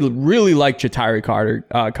 I actually really like Ja'Tyre Carter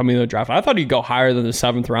coming into the draft. I thought he'd go higher than the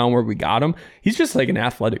 7th round where we got him. He's just like an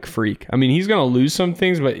athletic freak. I mean, he's going to lose some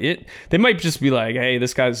things, but they might just be like, hey,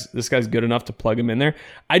 this guy's good enough to plug him in there.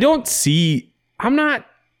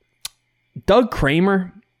 Doug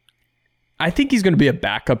Kramer, I think he's going to be a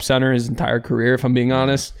backup center his entire career, if I'm being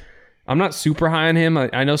honest. I'm not super high on him.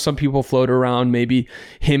 I know some people float around maybe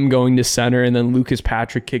him going to center and then Lucas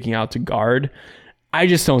Patrick kicking out to guard. I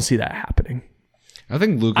just don't see that happening. I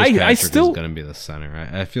think Lucas Patrick is going to be the center.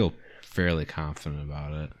 I feel fairly confident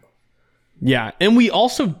about it. Yeah, and we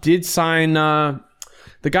also did sign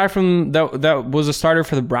the guy from that was a starter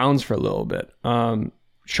for the Browns for a little bit.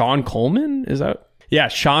 Sean Coleman, is that? Yeah,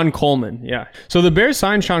 Sean Coleman. Yeah. So the Bears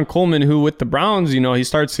signed Sean Coleman, who with the Browns, you know, he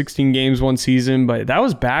started 16 games one season, but that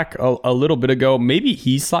was back a little bit ago. Maybe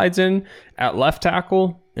he slides in at left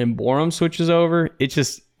tackle and Borom switches over.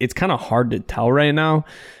 It's kind of hard to tell right now.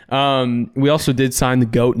 We also did sign the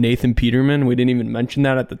GOAT, Nathan Peterman. We didn't even mention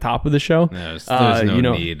that at the top of the show. Yeah, there's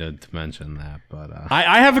no need to mention that. But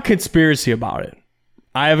I have a conspiracy about it.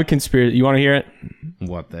 I have a conspiracy. You want to hear it?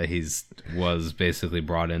 What, that was basically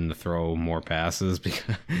brought in to throw more passes?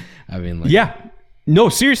 Because I mean, yeah. No,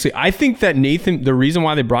 seriously. I think that the reason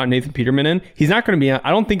why they brought Nathan Peterman in, he's not going to be I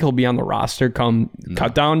don't think he'll be on the roster come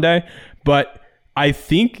cutdown day, but I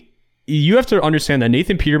think you have to understand that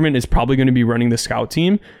Nathan Peterman is probably going to be running the scout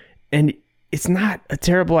team, and it's not a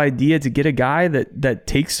terrible idea to get a guy that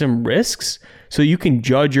takes some risks so you can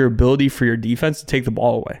judge your ability for your defense to take the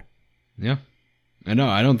ball away. Yeah. I know.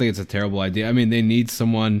 I don't think it's a terrible idea. I mean, they need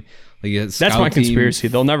someone like a scout. That's my conspiracy.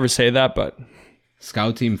 They'll never say that, but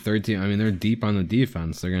scout team, third team. I mean, they're deep on the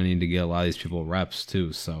defense. They're going to need to get a lot of these people reps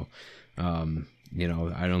too. So, you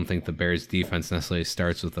know, I don't think the Bears defense necessarily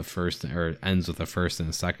starts with the first or ends with the first and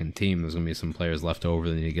the second team. There's going to be some players left over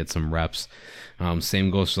that need to get some reps.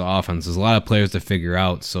 Same goes for the offense. There's a lot of players to figure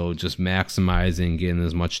out. So just maximizing, getting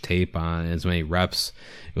as much tape on, as many reps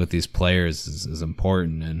with these players is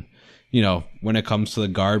important. And, you know, when it comes to the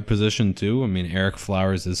guard position too, I mean, Eric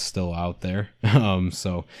Flowers is still out there.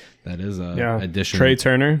 So that is a addition. Trey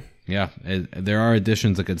Turner. Yeah, there are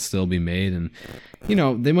additions that could still be made. And, you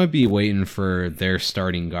know, they might be waiting for their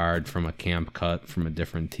starting guard from a camp cut from a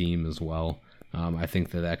different team as well. I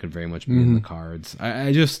think that could very much be in the cards.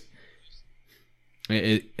 I just,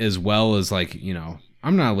 as well as, like, you know,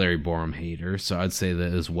 I'm not a Larry Borom hater, so I'd say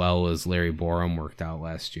that as well as Larry Borom worked out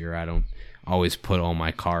last year, I always put all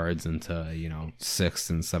my cards into, you know, 6th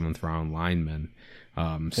and 7th round linemen.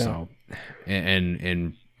 So,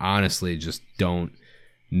 and honestly, just don't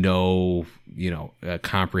know, you know,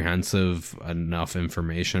 comprehensive enough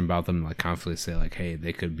information about them to like confidently say like, hey,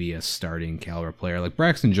 they could be a starting caliber player. Like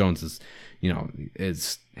Braxton Jones is, you know,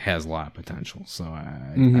 has a lot of potential. So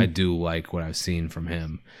I do like what I've seen from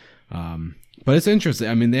him. But it's interesting.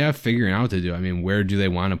 I mean, they have figuring out to do. I mean, where do they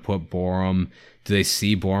want to put Borom? Do they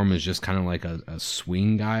see Borom as just kind of like a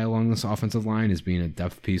swing guy along this offensive line, as being a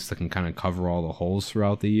depth piece that can kind of cover all the holes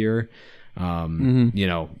throughout the year? You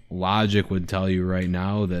know, logic would tell you right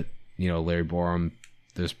now that, you know, Larry Borom,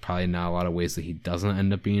 there's probably not a lot of ways that he doesn't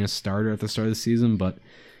end up being a starter at the start of the season, but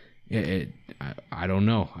I don't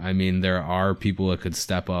know. I mean, there are people that could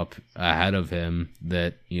step up ahead of him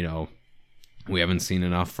that, you know, we haven't seen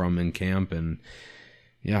enough from in camp. And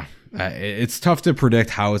yeah, it's tough to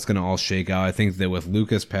predict how it's going to all shake out. I think that with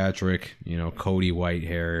Lucas Patrick, you know, Cody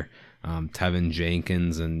Whitehair, Tevin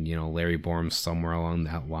Jenkins, and, you know, Larry Borom somewhere along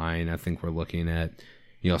that line, I think we're looking at,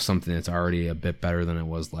 you know, something that's already a bit better than it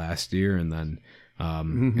was last year. And then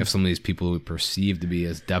if some of these people who we perceive to be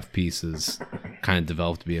as depth pieces kind of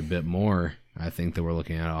develop to be a bit more, I think that we're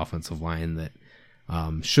looking at an offensive line that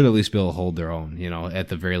should at least be able to hold their own, you know, at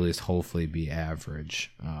the very least, hopefully be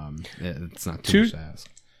average. It's not too much to ask.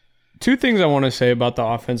 Two things I want to say about the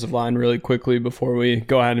offensive line really quickly before we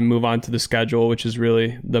go ahead and move on to the schedule, which is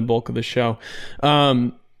really the bulk of the show.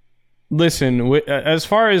 Listen, as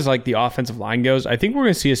far as like the offensive line goes, I think we're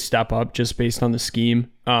going to see a step up just based on the scheme.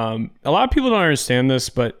 A lot of people don't understand this,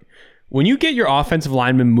 but when you get your offensive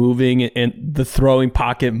lineman moving and the throwing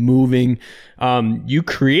pocket moving, you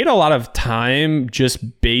create a lot of time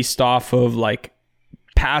just based off of like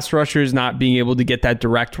pass rushers not being able to get that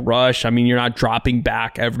direct rush. I mean, you're not dropping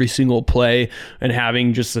back every single play and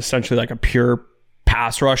having just essentially like a pure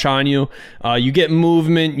pass rush on you. You get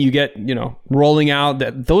movement, you get, you know, rolling out.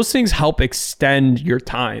 That those things help extend your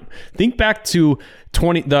time. Think back to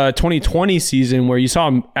the 2020 season where you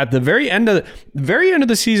saw at the very end of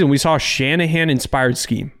the season, we saw a Shanahan inspired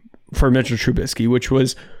scheme for Mitchell Trubisky, which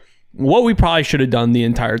was what we probably should have done the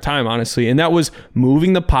entire time, honestly. And that was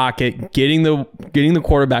moving the pocket, getting the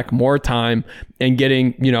quarterback more time, and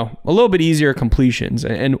getting, you know, a little bit easier completions.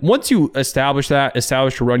 And once you establish a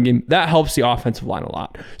run game, that helps the offensive line a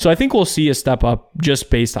lot. So I think we'll see a step up just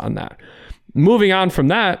based on that. Moving on from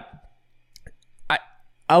that,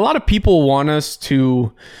 a lot of people want us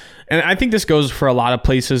to, and I think this goes for a lot of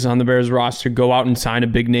places on the Bears roster, go out and sign a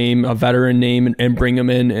big name, a veteran name, and bring them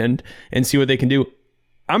in and see what they can do.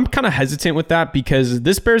 I'm kind of hesitant with that because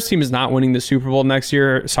this Bears team is not winning the Super Bowl next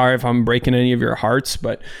year. Sorry if I'm breaking any of your hearts,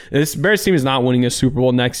 but this Bears team is not winning a Super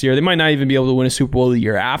Bowl next year. They might not even be able to win a Super Bowl the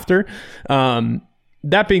year after.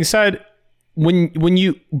 That being said, when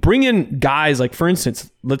you bring in guys like, for instance,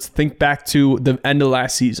 let's think back to the end of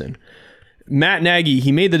last season. Matt Nagy,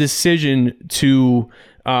 he made the decision to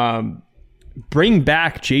bring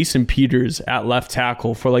back Jason Peters at left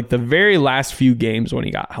tackle for like the very last few games when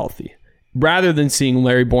he got healthy, rather than seeing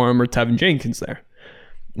Larry Borom or Tevin Jenkins there.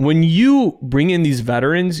 When you bring in these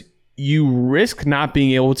veterans, you risk not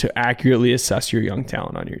being able to accurately assess your young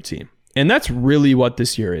talent on your team. And that's really what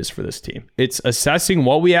this year is for this team. It's assessing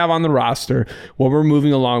what we have on the roster, what we're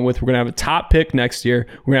moving along with. We're going to have a top pick next year.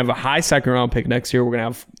 We're going to have a high second round pick next year. We're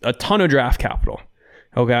going to have a ton of draft capital.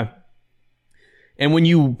 Okay. And when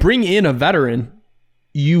you bring in a veteran,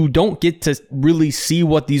 you don't get to really see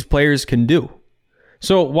what these players can do.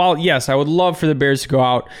 So while, yes, I would love for the Bears to go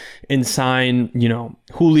out and sign, you know,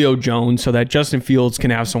 Julio Jones so that Justin Fields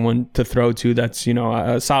can have someone to throw to that's, you know,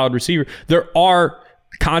 a solid receiver, there are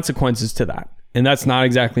consequences to that. And that's not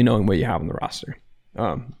exactly knowing what you have on the roster.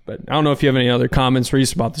 But I don't know if you have any other comments,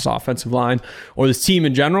 Reese, about this offensive line or this team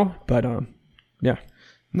in general. But yeah.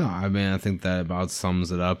 No, I mean, I think that about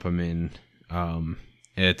sums it up. I mean,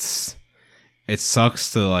 it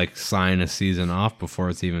sucks to like sign a season off before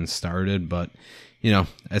it's even started, but you know,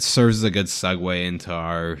 it serves as a good segue into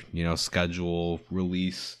our, you know, schedule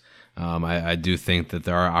release. I do think that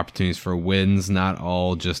there are opportunities for wins, not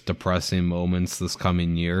all just depressing moments this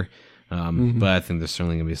coming year. But I think there's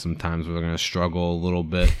certainly going to be some times where they're going to struggle a little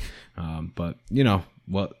bit. But, you know,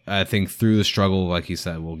 what I think through the struggle, like you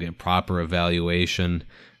said, we'll get proper evaluation.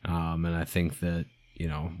 And I think that, you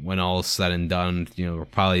know, when all is said and done, you know, we'll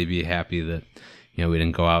probably be happy that, you know, we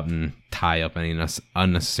didn't go out and tie up any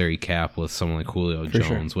unnecessary cap with someone like Julio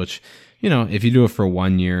Jones, which, you know, if you do it for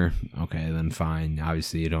 1 year, okay, then fine.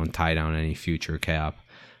 Obviously, you don't tie down any future cap.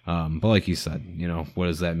 But like you said, you know, what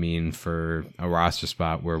does that mean for a roster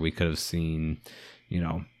spot where we could have seen, you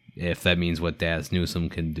know, if that means what Daz Newsome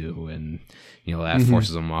can do, and that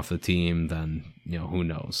forces him off the team, then who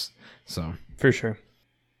knows? So for sure.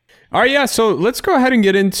 All right, yeah. So let's go ahead and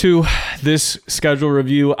get into this schedule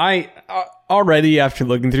review. I already, after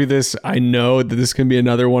looking through this, I know that this can be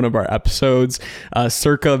another one of our episodes,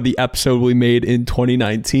 circa the episode we made in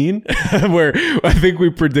 2019, where I think we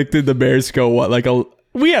predicted the Bears go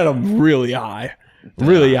we had them really high,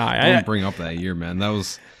 really high. Don't bring up that year, man. That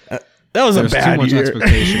was a bad year. There's too much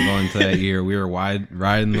expectation going to that year. We were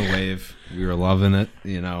riding the wave. We were loving it.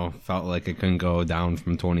 Felt like it couldn't go down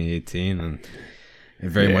from 2018, and it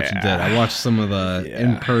very much did. I watched some of the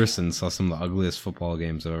in person, saw some of the ugliest football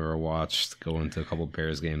games I've ever watched. Go into a couple of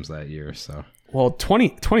Bears games that year. So, well,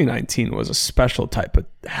 2019 was a special type of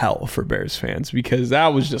hell for Bears fans, because that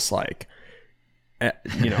was just like,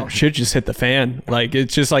 shit just hit the fan. Like,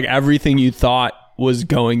 it's just like everything you thought was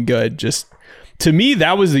going good. Just, to me,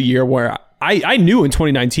 that was the year where I knew in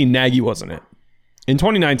 2019 Nagy wasn't it. In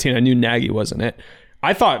 2019, I knew Nagy wasn't it.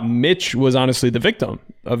 I thought Mitch was honestly the victim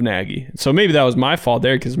of Nagy. So maybe that was my fault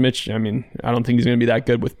there, because Mitch, I don't think he's going to be that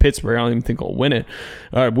good with Pittsburgh. I don't even think he'll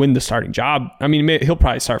win the starting job. He'll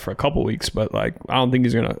probably start for a couple weeks, but I don't think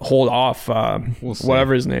he's going to hold off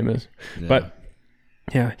whatever his name is. Yeah. But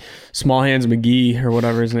yeah, Small Hands McGee or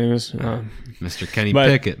whatever his name is. Mr. Kenny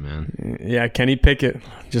Pickett, man. Yeah, Kenny Pickett.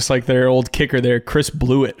 Just like their old kicker there, Chris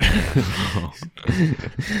Blewett.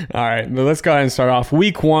 All right, but let's go ahead and start off.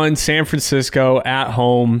 Week 1, San Francisco at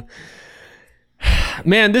home.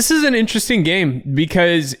 Man, this is an interesting game,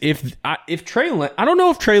 because if Trey Lance, I don't know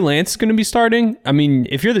if Trey Lance is going to be starting.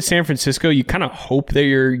 If you're the San Francisco, you kind of hope that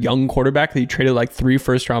your young quarterback that you traded 3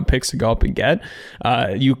 first-round picks to go up and get,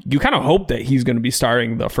 you kind of hope that he's going to be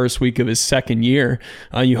starting the first week of his second year.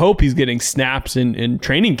 You hope he's getting snaps in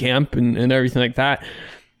training camp and everything like that.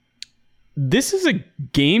 This is a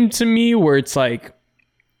game to me where it's like,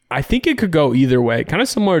 I think it could go either way, kind of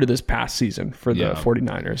similar to this past season for the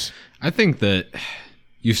 49ers. I think that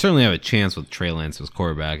you certainly have a chance with Trey Lance as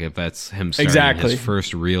quarterback if that's him starting his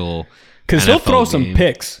first real, because he'll throw some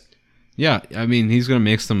picks. Yeah, he's going to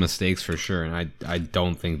make some mistakes for sure, and I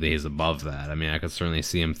don't think that he's above that. I could certainly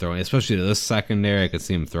see him throwing, especially to this secondary, I could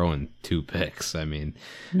see him throwing 2 picks. And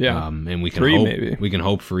we can 3 hope, maybe. We can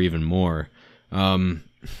hope for even more.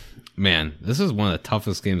 Man, this is one of the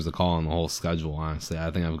toughest games to call on the whole schedule, honestly. I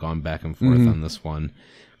think I've gone back and forth on this one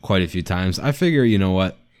quite a few times. I figure, you know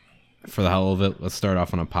what? For the hell of it, let's start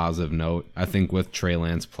off on a positive note. I think with Trey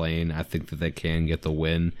Lance playing, I think that they can get the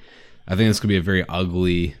win. I think this could be a very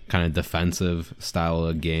ugly kind of defensive style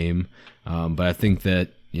of game. But I think that,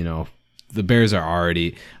 the Bears are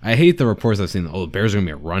already... I hate the reports I've seen, the Bears are going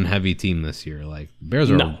to be a run-heavy team this year. Bears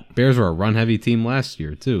were a run-heavy team last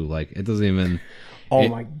year, too. It doesn't even...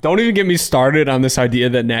 Don't even get me started on this idea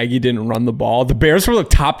that Nagy didn't run the ball. The Bears were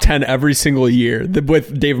top 10 every single year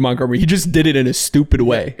with David Montgomery. He just did it in a stupid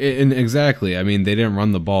way. And exactly. They didn't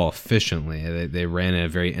run the ball efficiently. They ran at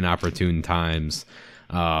very inopportune times,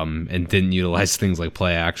 and didn't utilize things like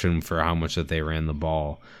play action for how much that they ran the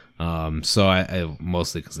ball. So I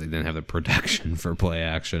mostly because they didn't have the protection for play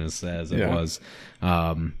action as it was.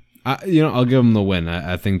 I'll give them the win.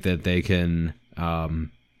 I think that they can...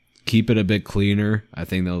 keep it a bit cleaner. I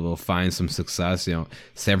think they'll find some success.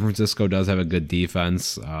 San Francisco does have a good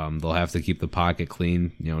defense. They'll have to keep the pocket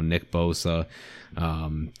clean. Nick Bosa.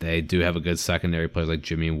 They do have a good secondary players like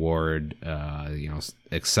Jimmy Ward,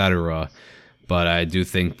 etc. But I do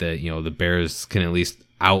think that the Bears can at least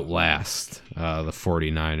outlast the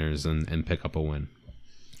 49ers and pick up a win.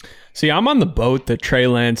 See, I'm on the boat that Trey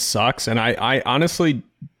Lance sucks, and I honestly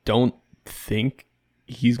don't think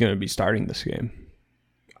he's going to be starting this game.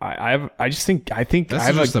 I think that's I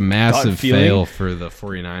have just a massive fail for the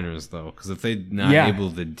 49ers, though, because if they're not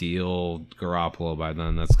able to deal Garoppolo by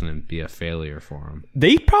then, that's going to be a failure for them.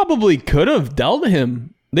 They probably could have dealt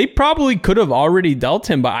him. They probably could have already dealt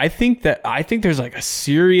him, but I think there's a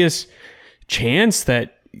serious chance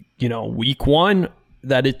that week 1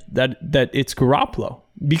 that it's Garoppolo,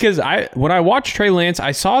 because when I watched Trey Lance,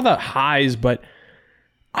 I saw the highs, but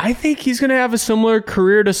I think he's going to have a similar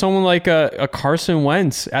career to someone like a Carson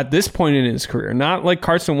Wentz at this point in his career. Not like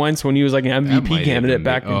Carson Wentz when he was an MVP candidate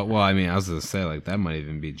back then. Well, I was going to say, that might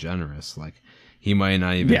even be generous. He might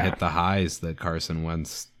not even hit the highs that Carson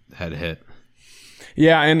Wentz had hit.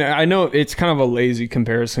 Yeah, and I know it's kind of a lazy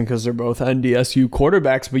comparison because they're both NDSU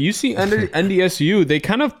quarterbacks, but you see under NDSU, they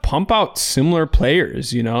kind of pump out similar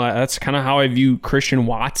players. That's kind of how I view Christian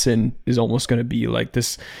Watson is almost going to be like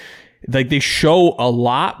this. They show a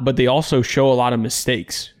lot, but they also show a lot of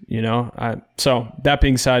mistakes, So that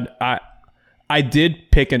being said, I did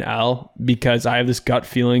pick an L because I have this gut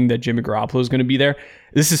feeling that Jimmy Garoppolo is going to be there.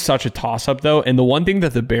 this is such a toss-up, though. And the one thing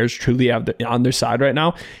that the Bears truly have on their side right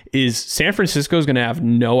now is San Francisco is going to have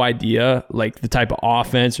no idea, like, the type of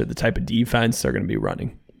offense or the type of defense they're going to be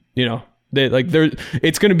running. You know,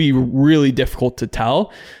 it's going to be really difficult to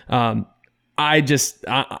tell. I'm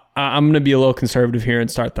going to be a little conservative here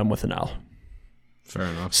and start them with an L. Fair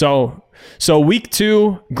enough. So week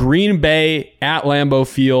 2, Green Bay at Lambeau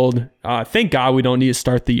Field. Thank God we don't need to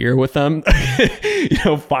start the year with them.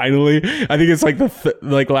 Finally, I think it's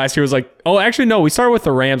like last year was like, oh, actually no, we started with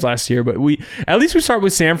the Rams last year, but at least we start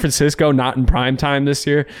with San Francisco, not in prime time this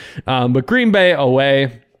year. But Green Bay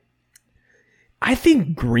away. I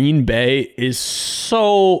think Green Bay is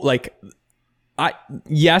so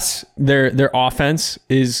yes, their offense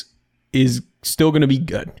is still going to be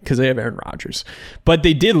good because they have Aaron Rodgers. But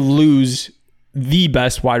they did lose the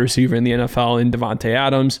best wide receiver in the NFL in Davante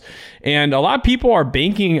Adams. And a lot of people are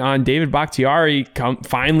banking on David Bakhtiari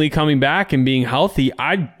finally coming back and being healthy.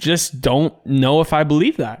 I just don't know if I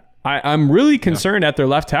believe that. I'm really concerned at their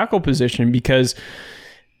left tackle position because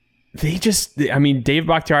David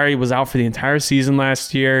Bakhtiari was out for the entire season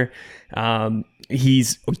last year.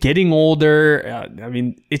 He's getting older.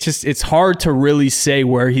 It's hard to really say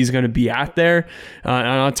where he's going to be at there. And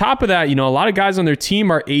on top of that, a lot of guys on their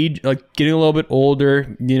team are getting a little bit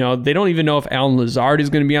older. They don't even know if Allen Lazard is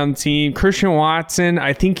going to be on the team. Christian Watson,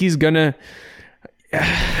 I think he's going to.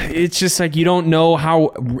 It's just like you don't know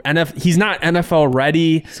how he's not NFL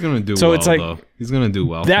ready. He's going to do well, though. He's going to do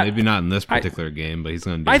well. Maybe not in this particular game, but he's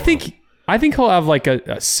going to do well. I think he'll have like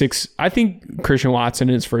a 6. I think Christian Watson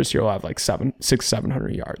in his first year will have like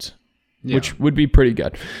 700 yards, which would be pretty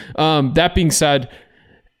good. That being said,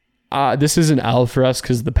 this is an L for us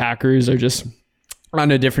because the Packers are just on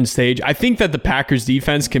a different stage. I think that the Packers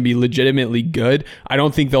defense can be legitimately good. I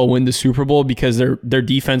don't think they'll win the Super Bowl because their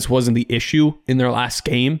defense wasn't the issue in their last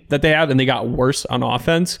game that they had, and they got worse on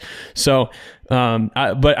offense. So,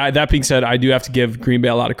 that being said, I do have to give Green Bay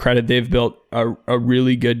a lot of credit. They've built a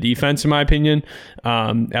really good defense, in my opinion,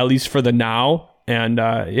 at least for the now. And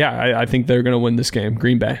I think they're going to win this game.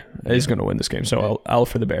 Green Bay is going to win this game. So L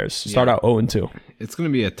for the Bears. Start out 0-2. It's going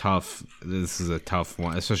to be this is a tough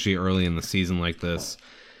one, especially early in the season like this.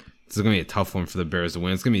 This is going to be a tough one for the Bears to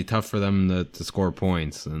win. It's going to be tough for them to score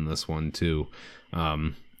points in this one too.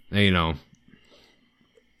 Don't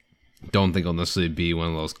think it'll necessarily be one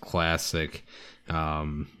of those classic,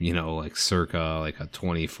 like circa like a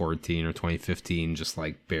 2014 or 2015, just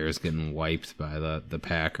like Bears getting wiped by the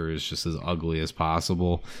Packers, just as ugly as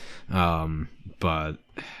possible. But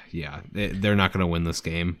yeah, they're not going to win this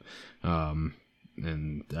game.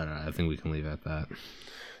 And I think we can leave it at that.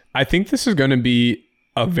 I think this is going to be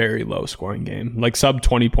a very low scoring game, like sub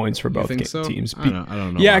 20 points for both teams. I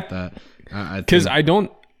don't know about that. Because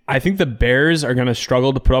I think the Bears are going to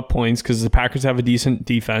struggle to put up points because the Packers have a decent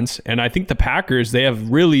defense. And I think the Packers, they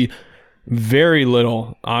have really very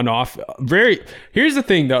little on off. Here's the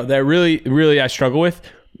thing, though, that really, really I struggle with.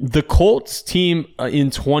 The Colts team in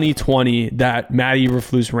 2020 that Matty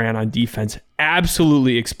Eberflus ran on defense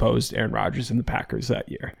absolutely exposed Aaron Rodgers and the Packers that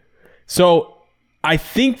year. So I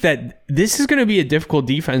think that this is going to be a difficult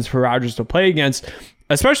defense for Rodgers to play against,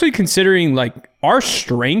 especially considering like our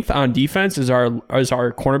strength on defense is our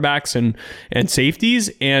cornerbacks and safeties,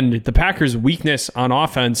 and the Packers' weakness on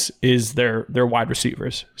offense is their wide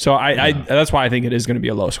receivers. So I that's why I think it is going to be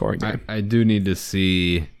a low scoring game. I do need to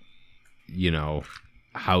see,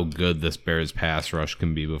 how good this Bears pass rush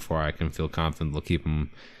can be before I can feel confident they'll keep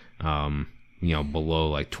them, below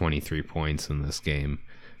like 23 points in this game.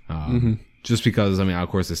 Just because, of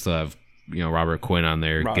course, they still have, Robert Quinn on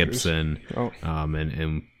there, Rodgers. Gibson,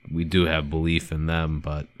 and we do have belief in them,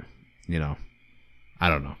 but, I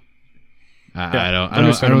don't know. I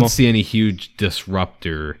don't see any huge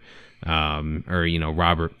disruptor, or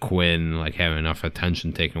Robert Quinn like having enough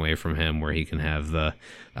attention taken away from him where he can have the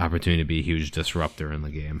opportunity to be a huge disruptor in the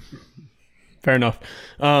game. Fair enough.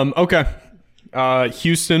 Okay.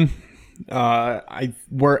 Houston.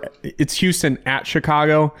 It's Houston at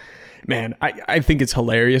Chicago. Man, I think it's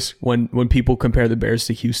hilarious when people compare the Bears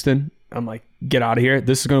to Houston. I'm like, get out of here.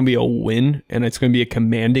 This is going to be a win, and it's going to be a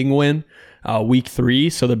commanding win. Week 3,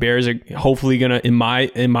 so the Bears are hopefully going to, in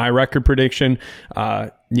my record prediction,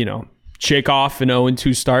 shake off an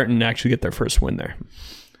 0-2 start and actually get their first win there.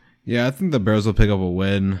 Yeah, I think the Bears will pick up a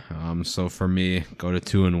win. So for me, go to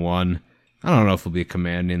 2-1. I don't know if it'll be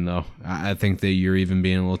commanding though. I think that you're even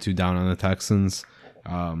being a little too down on the Texans.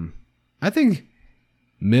 I think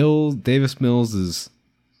Davis Mills is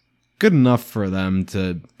good enough for them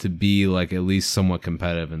to be like at least somewhat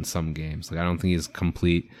competitive in some games. Like I don't think he's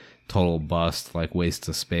complete total bust, like waste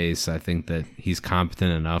of space. I think that he's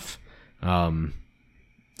competent enough.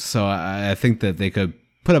 So I think that they could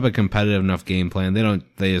put up a competitive enough game plan.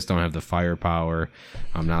 They just don't have the firepower.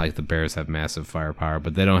 Not like the Bears have massive firepower,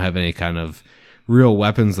 but they don't have any kind of real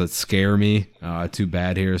weapons that scare me too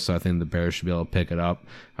bad here. So I think the Bears should be able to pick it up.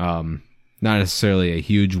 Not necessarily a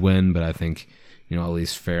huge win, but I think, at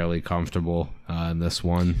least fairly comfortable in this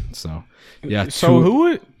one. So yeah. So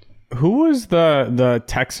who was the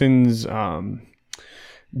Texans?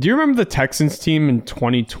 Do you remember the Texans team in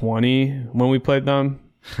 2020 when we played them?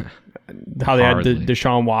 How they Hardly. had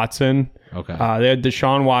Deshaun Watson. Okay. They had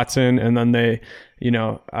Deshaun Watson, and then they,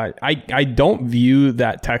 I don't view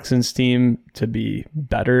that Texans team to be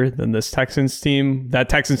better than this Texans team. That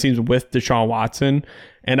Texans team's with Deshaun Watson,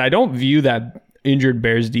 and I don't view that injured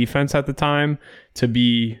Bears defense at the time to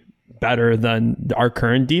be better than our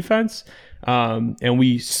current defense. And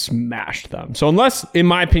we smashed them. So in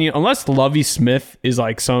my opinion, unless Lovie Smith is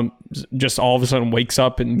like just all of a sudden wakes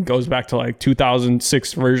up and goes back to like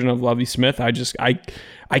 2006 version of Lovie Smith,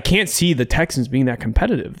 I can't see the Texans being that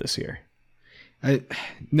competitive this year.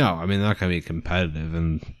 No, they're not going to be competitive,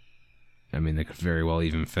 and they could very well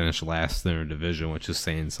even finish last in their division, which is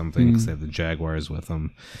saying something because they have the Jaguars with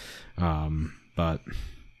them. But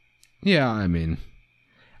yeah,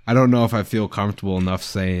 I don't know if I feel comfortable enough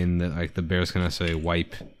saying that like the Bears can necessarily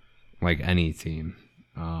wipe like any team.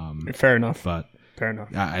 Fair enough. But fair enough.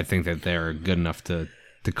 I think that they're good enough to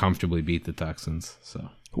comfortably beat the Texans. So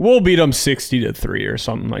we'll beat them 60-3 or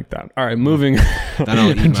something like that. All right, moving. I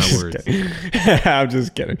don't eat my words. I'm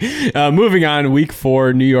just kidding. Moving on, Week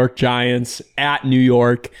 4, New York Giants at New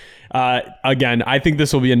York. Again, I think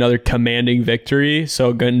this will be another commanding victory.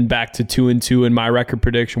 So getting back to 2-2 in my record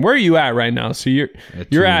prediction. Where are you at right now? So you're at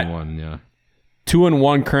 2-1, yeah.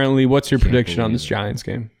 2-1 currently. What's your prediction on this Giants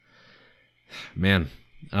game? Man,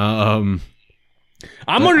 I'm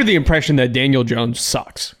under the impression that Daniel Jones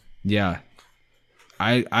sucks. Yeah,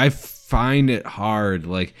 I find it hard.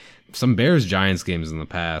 Like some Bears Giants games in the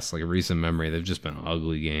past, like a recent memory, they've just been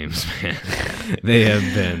ugly games, man. They have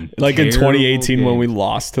been like in 2018 games. When we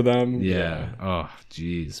lost to them. Yeah. Oh,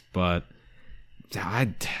 geez. But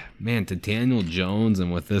to Daniel Jones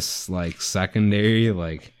and with this like secondary,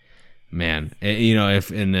 like man, if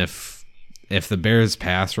the Bears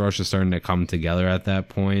pass rush is starting to come together at that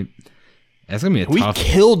point, it's gonna be tough. We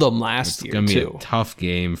killed them last year. It's gonna be a tough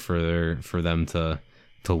game for them to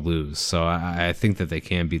lose. So I think that they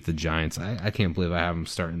can beat the Giants. I can't believe I have them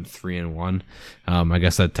starting 3-1. I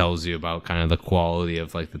guess that tells you about kind of the quality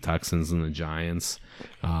of like the Texans and the Giants,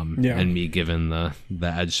 and me giving the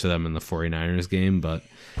edge to them in the 49ers game. But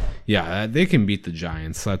yeah, they can beat the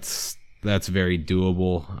Giants. That's very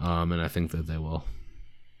doable, and I think that they will.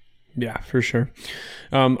 Yeah, for sure.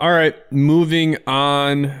 All right, moving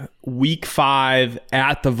on. Week 5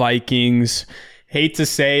 at the Vikings. Hate to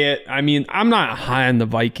say it. I'm not high on the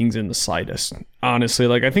Vikings in the slightest, honestly.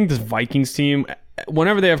 Like, I think this Vikings team,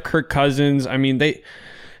 whenever they have Kirk Cousins, they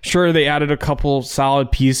added a couple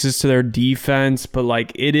solid pieces to their defense, but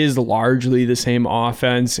like it is largely the same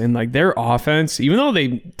offense. And like their offense, even though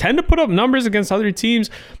they tend to put up numbers against other teams,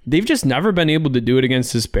 they've just never been able to do it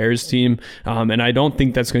against this Bears team. And I don't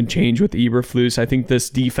think that's going to change with Eberflus. I think this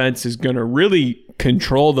defense is going to really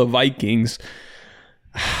control the Vikings.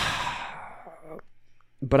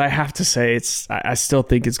 But I have to say, I still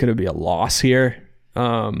think it's going to be a loss here.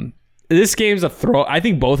 This game's a throw. I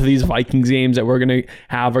think both of these Vikings games that we're going to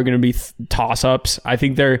have are going to be toss-ups. I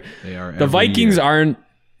think they are. The Vikings aren't.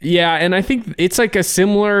 Yeah, and I think it's like a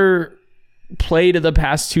similar play to the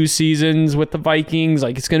past 2 seasons with the Vikings.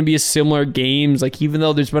 Like it's going to be a similar games. Like even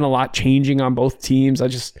though there's been a lot changing on both teams,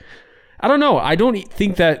 I don't know. I don't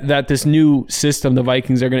think that this new system the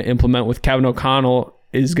Vikings are going to implement with Kevin O'Connell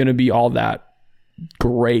is going to be all that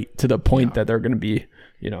great to the point that they're going to be,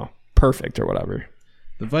 perfect or whatever.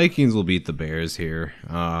 The Vikings will beat the Bears here.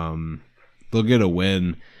 They'll get a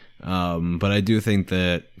win. But I do think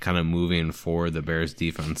that kind of moving forward, the Bears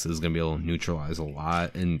defense is going to be able to neutralize a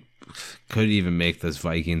lot and could even make this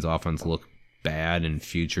Vikings offense look bad in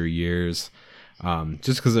future years.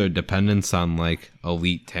 Just because of their dependence on like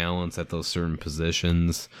elite talents at those certain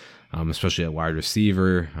positions, especially at wide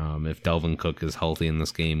receiver. If Delvin Cook is healthy in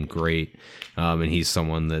this game, great. And he's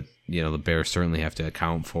someone that, the Bears certainly have to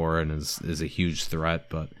account for and is a huge threat.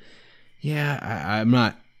 But yeah, I'm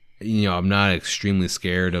not extremely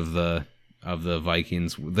scared of the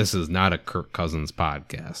Vikings. This is not a Kirk Cousins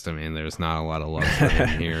podcast. There's not a lot of love for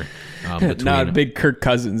him here. Not a big Kirk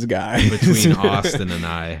Cousins guy. Between Austin and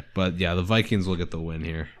I. But yeah, the Vikings will get the win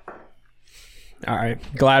here. All right.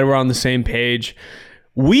 Glad we're on the same page.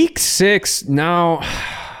 Week 6. Now,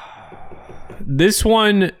 this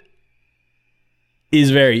one is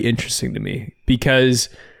very interesting to me because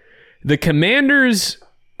The Commanders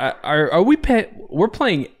we're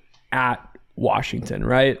playing at Washington,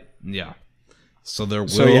 right? Yeah. So there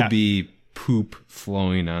will be poop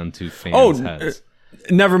flowing onto fans' heads.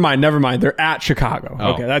 Never mind. They're at Chicago.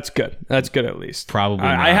 Oh. Okay, that's good. That's good at least. Probably.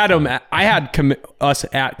 I had them. I had us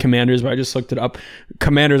at Commanders, but I just looked it up.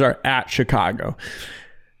 Commanders are at Chicago.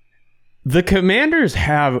 The Commanders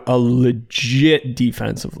have a legit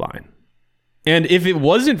defensive line, and if it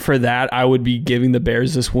wasn't for that, I would be giving the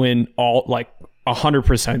Bears this win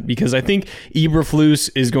 100%, because I think Eberflus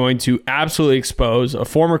is going to absolutely expose a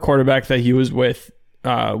former quarterback that he was with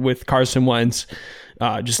Carson Wentz.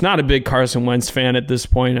 Just not a big Carson Wentz fan at this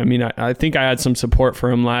point. I mean, I think I had some support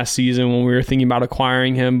for him last season when we were thinking about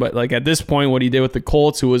acquiring him, but like at this point, what he did with the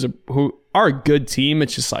Colts, who are a good team,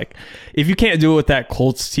 it's just like, if you can't do it with that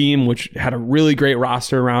Colts team, which had a really great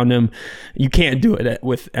roster around him, you can't do it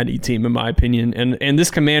with any team, in my opinion. And this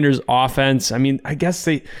Commanders offense, I mean, I guess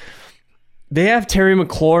they have Terry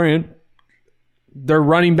McLaurin. Their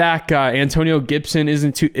running back, Antonio Gibson,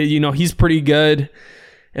 isn't too, he's pretty good.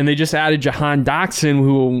 And they just added Jahan Dotson,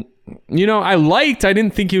 who, I liked. I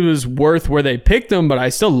didn't think he was worth where they picked him, but I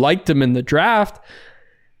still liked him in the draft.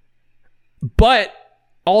 But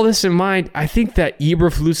all this in mind, I think that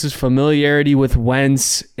Eberflus's familiarity with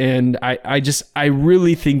Wentz, and I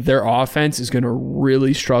really think their offense is going to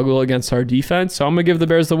really struggle against our defense. So I'm going to give the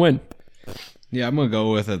Bears the win. Yeah, I'm gonna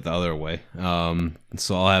go with it the other way.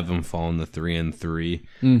 So I'll have them fall in the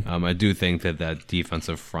 3-3. I do think that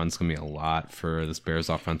defensive front's gonna be a lot for this Bears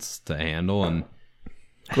offense to handle, and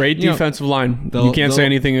great defensive line. You can't say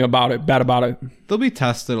anything bad about it. They'll be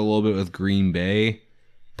tested a little bit with Green Bay,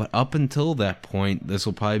 but up until that point, this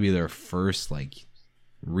will probably be their first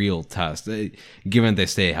real test, given they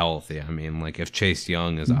stay healthy. I mean, if Chase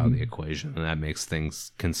Young is out of the equation, and that makes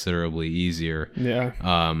things considerably easier. Yeah.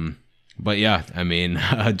 But yeah, I mean,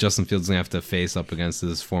 Justin Fields gonna have to face up against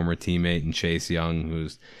his former teammate and Chase Young,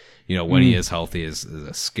 who's, when he is healthy, is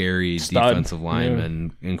a scary defensive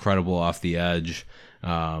lineman, incredible off the edge.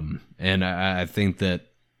 And I think that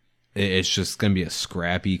it's just gonna be a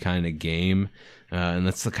scrappy kind of game, and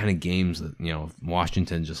that's the kind of games that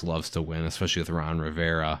Washington just loves to win, especially with Ron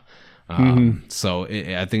Rivera. So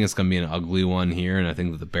I think it's gonna be an ugly one here, and I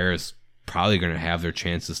think that the Bears probably gonna have their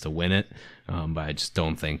chances to win it, but I just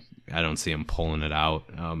don't see him pulling it out.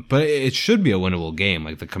 But it should be a winnable game.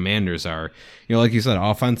 The Commanders are, like you said,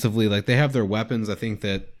 offensively, they have their weapons. I think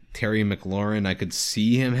that Terry McLaurin, I could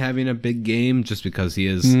see him having a big game just because he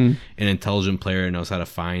is an intelligent player and knows how to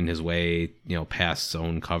find his way, past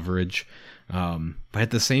zone coverage. But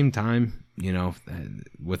at the same time,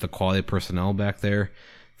 with the quality personnel back there,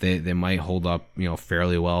 they might hold up,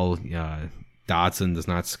 fairly well. Dotson does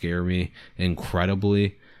not scare me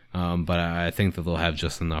incredibly. But I think that they'll have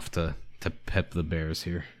just enough to pip the Bears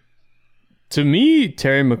here. To me,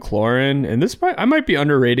 Terry McLaurin, and I might be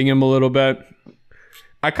underrating him a little bit.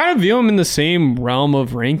 I kind of view him in the same realm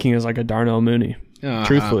of ranking as a Darnell Mooney.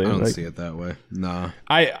 Truthfully, I don't see it that way. Nah,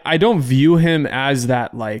 I don't view him as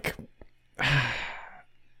that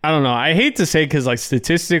I don't know. I hate to say because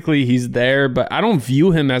statistically he's there, but I don't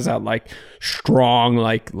view him as that strong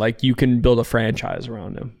like you can build a franchise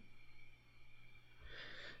around him.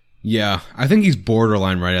 Yeah, I think he's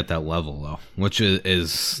borderline right at that level though, which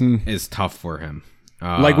is tough for him.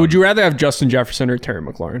 Would you rather have Justin Jefferson or Terry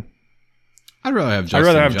McLaurin? I'd rather have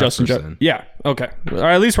Justin Jefferson. Yeah, okay. Or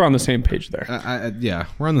at least we're on the same page there. Yeah,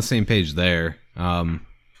 we're on the same page there.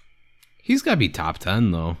 He's got to be top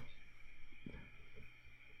 10 though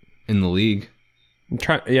in the league. I'm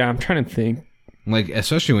trying to think.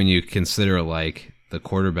 Especially when you consider the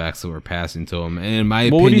quarterbacks that were passing to him. And in my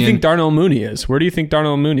opinion... What do you think Darnell Mooney is? Where do you think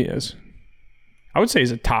Darnell Mooney is? I would say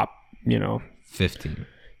he's a top, 15.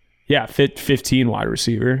 Yeah, 15 wide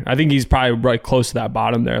receiver. I think he's probably right close to that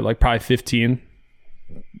bottom there, probably 15.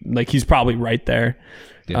 He's probably right there.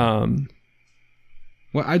 Yeah.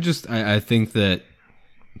 Well, I think that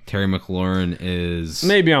Terry McLaurin is...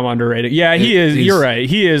 Maybe I'm underrated. Yeah, he is. You're right.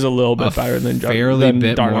 He is a little bit better than fairly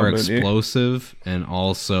bit Darnell more Mooney. Explosive and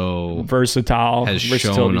also versatile. Has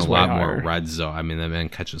shown a lot more red zone. I mean, that man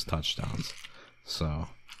catches touchdowns. So...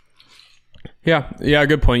 Yeah,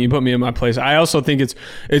 good point. You put me in my place. I also think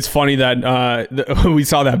it's funny that we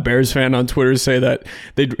saw that Bears fan on Twitter say that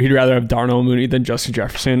he'd rather have Darnell Mooney than Justin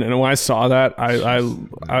Jefferson. And when I saw that, I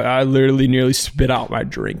literally nearly spit out my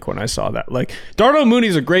drink when I saw that. Darnell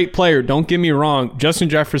Mooney's a great player. Don't get me wrong. Justin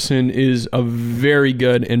Jefferson is a very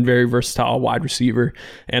good and very versatile wide receiver,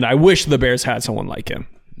 and I wish the Bears had someone like him.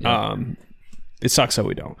 Yeah. It sucks that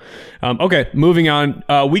we don't. Okay, moving on.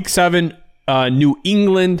 Week 7, New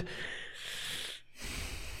England.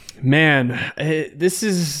 Man, this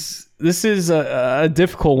is a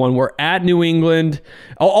difficult one. We're at New England.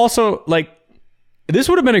 Also, like, this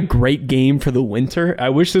would have been a great game for the winter. I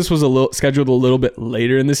wish this was scheduled a little bit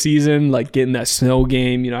later in the season, like getting that snow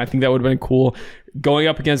game. I think that would have been cool. Going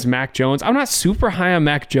up against Mac Jones. I'm not super high on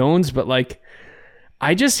Mac Jones, but like,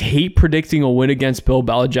 I just hate predicting a win against Bill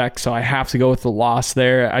Belichick, so I have to go with the loss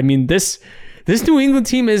there. I mean, this New England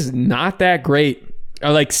team is not that great.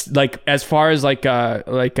 Like as far as like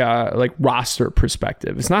roster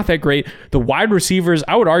perspective, it's not that great. The wide receivers,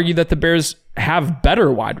 I would argue that the Bears have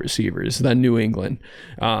better wide receivers than New England.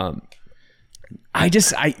 Going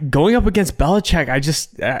up against Belichick,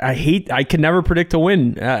 I can never predict a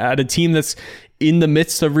win at a team that's in the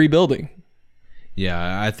midst of rebuilding.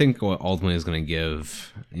 Yeah, I think what ultimately is going to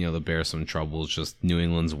give the Bears some trouble is just New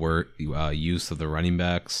England's use of the running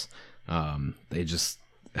backs. They just.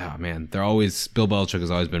 Oh man, Bill Belichick has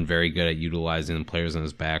always been very good at utilizing the players in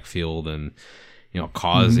his backfield and,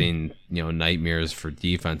 causing, nightmares for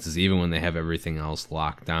defenses, even when they have everything else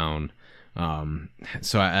locked down.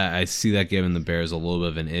 So I see that giving the Bears a little bit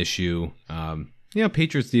of an issue.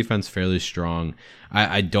 Patriots defense fairly strong.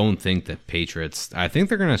 I don't think that I think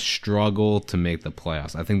they're going to struggle to make the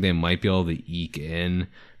playoffs. I think they might be able to eke in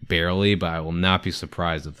barely, but I will not be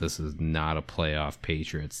surprised if this is not a playoff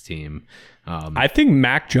Patriots team. I think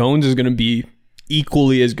Mac Jones is going to be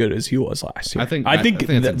equally as good as he was last year. I think that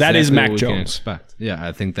exactly is Mac Jones. Yeah,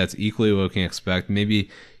 I think that's equally what we can expect. Maybe,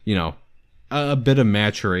 a bit of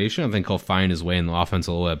maturation. I think he'll find his way in the offense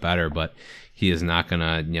a little bit better, but he is not going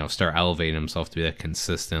to, start elevating himself to be a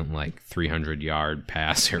consistent, 300-yard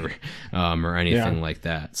passer or anything like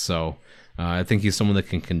that. So I think he's someone that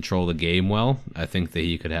can control the game well. I think that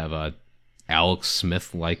he could have a Alex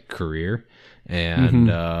Smith-like career.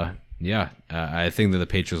 And, I think that the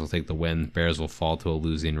Patriots will take the win. Bears will fall to a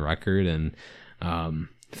losing record, and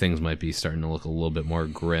things might be starting to look a little bit more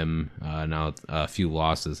grim. Now a few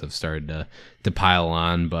losses have started to pile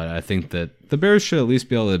on, but I think that the Bears should at least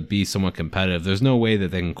be able to be somewhat competitive. There's no way that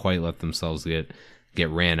they can quite let themselves get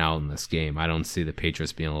ran out in this game. I don't see the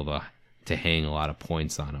Patriots being able to hang a lot of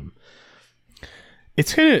points on them.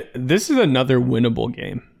 This is another winnable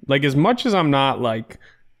game. Like, as much as I'm not like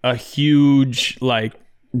a huge like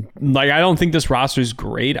I don't think this roster is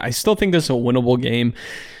great, I still think this is a winnable game.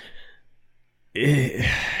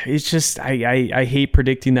 It's just I hate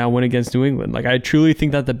predicting that win against New England. Like, I truly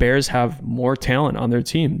think that the Bears have more talent on their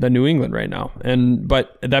team than New England right now.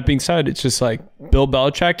 But that being said, it's just like Bill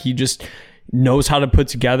Belichick, he just knows how to put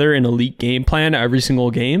together an elite game plan every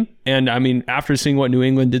single game. And I mean, after seeing what New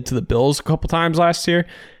England did to the Bills a couple times last year,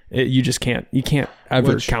 you can't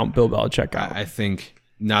ever count Bill Belichick out. I think,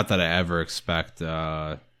 not that I ever expect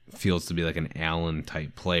Fields to be like an Allen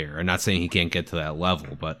type player. I'm not saying he can't get to that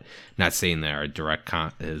level, but not saying that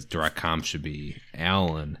his direct comp should be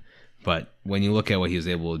Allen. But when you look at what he was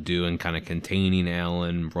able to do in kind of containing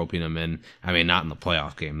Allen, roping him in, I mean, not in the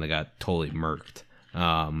playoff game, they got totally murked.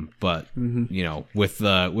 But with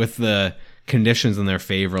the conditions in their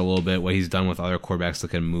favor a little bit, what he's done with other quarterbacks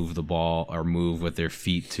that can move the ball or move with their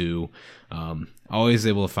feet too, always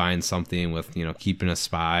able to find something with keeping a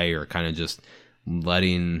spy or kind of just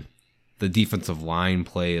letting the defensive line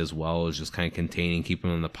play as well as just kind of containing, keeping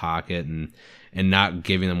them in the pocket and not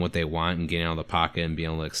giving them what they want and getting out of the pocket and being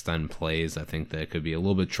able to extend plays. I think that could be a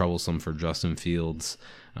little bit troublesome for Justin Fields.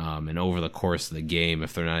 And over the course of the game,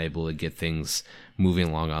 if they're not able to get things moving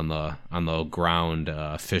along on the ground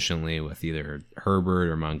efficiently with either Herbert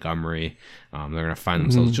or Montgomery, they're going to find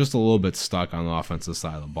themselves just a little bit stuck on the offensive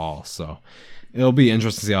side of the ball. So it'll be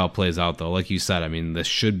interesting to see how it plays out, though. Like you said, I mean, this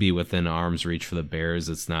should be within arm's reach for the Bears.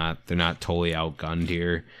 They're not totally outgunned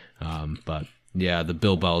here, but yeah, the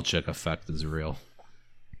Bill Belichick effect is real.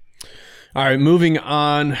 All right, moving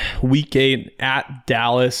on. Week 8 at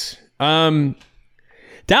Dallas.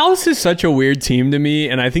 Dallas is such a weird team to me,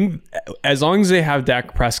 and I think as long as they have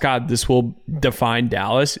Dak Prescott, this will define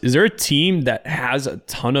Dallas. Is there a team that has a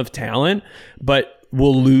ton of talent, but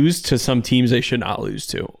will lose to some teams they should not lose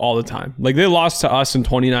to all the time? Like, they lost to us in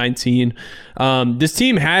 2019. This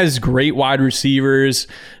team has great wide receivers.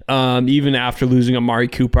 Even after losing Amari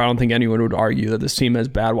Cooper, I don't think anyone would argue that this team has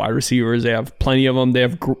bad wide receivers. They have plenty of them. They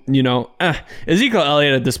have, Ezekiel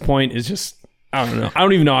Elliott at this point is just, I don't know. I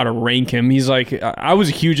don't even know how to rank him. He's like, I was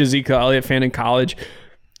a huge Ezekiel Elliott fan in college.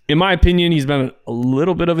 In my opinion, he's been a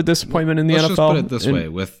little bit of a disappointment in the NFL. Let's just put it this way: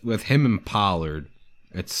 with him and Pollard,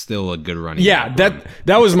 it's still a good running. Yeah,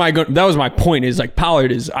 that was my point. Is like,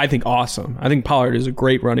 Pollard is, I think, awesome. I think Pollard is a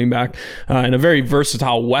great running back and a very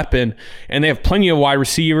versatile weapon. And they have plenty of wide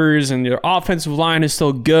receivers, and their offensive line is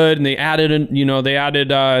still good. And they added,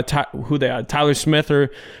 Tyler Smith, or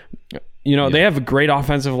They have a great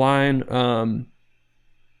offensive line.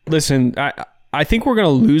 Listen, I think we're going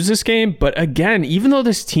to lose this game, but again, even though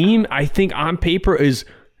this team, I think on paper is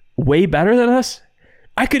way better than us,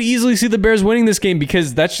 I could easily see the Bears winning this game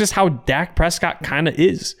because that's just how Dak Prescott kind of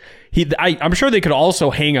is. I'm sure they could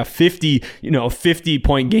also hang a 50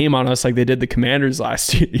 point game on us like they did the Commanders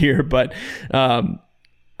last year, but I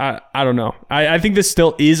don't know. I think this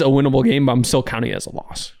still is a winnable game, but I'm still counting it as a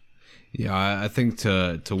loss. Yeah, I think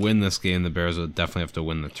to win this game, the Bears would definitely have to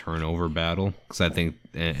win the turnover battle because I think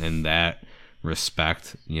in that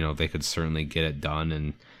respect, they could certainly get it done.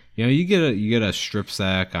 And you get a strip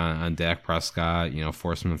sack on Dak Prescott,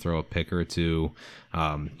 force him to throw a pick or two.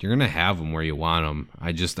 You're gonna have him where you want him.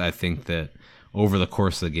 I think that over the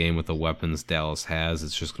course of the game with the weapons Dallas has,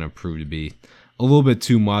 it's just gonna prove to be a little bit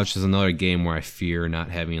too much. There's another game where I fear not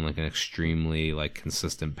having like an extremely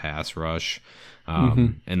consistent pass rush.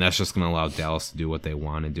 And that's just going to allow Dallas to do what they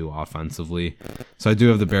want to do offensively. So I do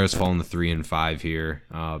have the Bears falling to 3-5 here.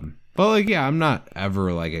 But I'm not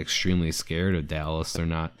ever extremely scared of Dallas. They're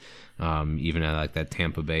not even at that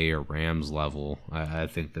Tampa Bay or Rams level. I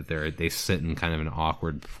think that they sit in kind of an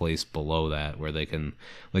awkward place below that where they can,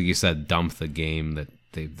 like you said, dump the game that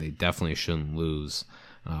they definitely shouldn't lose.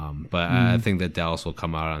 But I think that Dallas will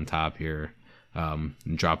come out on top here and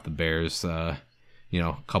drop the Bears.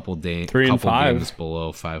 Couple games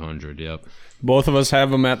below 500. Yep. Both of us have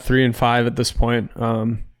them at 3-5 at this point.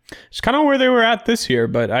 It's kind of where they were at this year,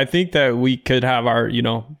 but I think that we could have our, I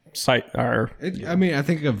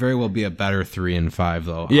think it could very well be a better 3-5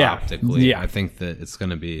 though. Yeah. Optically. Yeah. I think that it's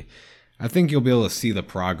going to be. I think you'll be able to see the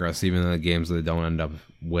progress even in the games that don't end up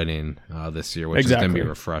winning this year, which is going to be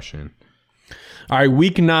refreshing. All right,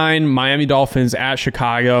 week 9, Miami Dolphins at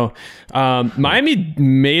Chicago. Miami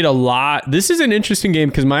made a lot. This is an interesting game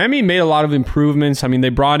because Miami made a lot of improvements. I mean, they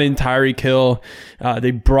brought in Tyreek Hill.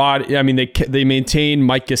 They maintained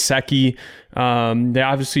Mike Gesicki. They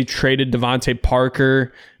obviously traded Devontae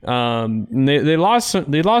Parker. They lost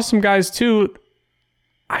some guys too.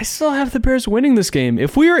 I still have the Bears winning this game.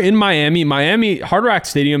 If we were in Miami, Hard Rock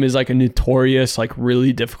Stadium is a notorious,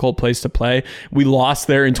 really difficult place to play. We lost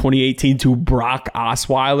there in 2018 to Brock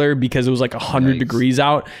Osweiler because it was 100 degrees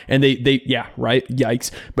out. And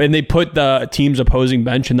yikes. And they put the team's opposing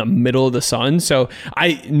bench in the middle of the sun. So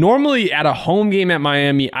I normally at a home game at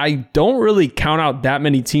Miami, I don't really count out that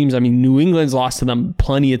many teams. I mean, New England's lost to them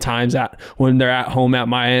plenty of times when they're at home at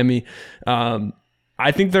Miami.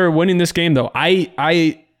 I think they're winning this game, though.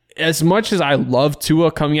 I as much as I love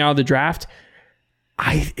Tua coming out of the draft,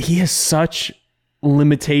 he has such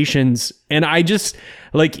limitations. And I just,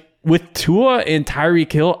 with Tua and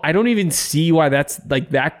Tyreek Hill, I don't even see why that's,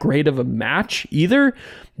 that great of a match either.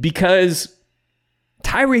 Because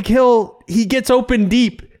Tyreek Hill, he gets open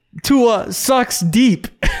deep. Tua sucks deep.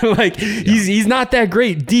 He's not that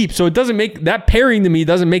great deep. So it doesn't make that pairing to me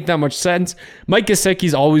doesn't make that much sense. Mike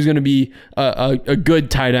Gesicki's always going to be a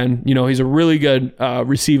good tight end. He's a really good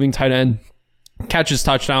receiving tight end. Catches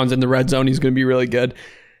touchdowns in the red zone. He's going to be really good.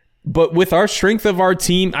 But with our strength of our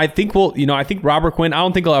team, I think I think Robert Quinn, I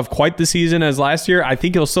don't think he'll have quite the season as last year. I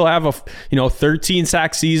think he'll still have a 13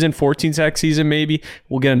 sack season, 14 sack season maybe.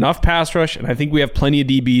 We'll get enough pass rush, and I think we have plenty of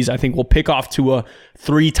DBs. I think we'll pick off Tua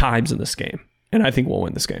 3 times in this game, and I think we'll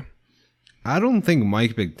win this game. I don't think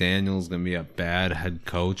Mike McDaniel's going to be a bad head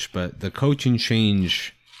coach, but the coaching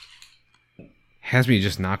change has me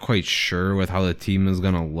just not quite sure with how the team is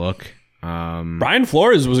going to look. Brian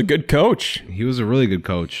Flores was a good coach. He was a really good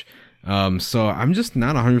coach. So I'm just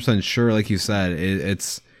not 100% sure. Like you said,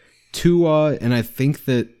 it's Tua, and I think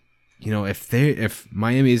that if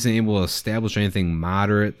Miami isn't able to establish anything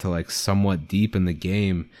moderate to somewhat deep in the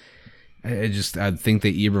game, I think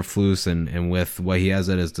that Eberflus and with what he has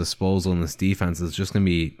at his disposal in this defense is just going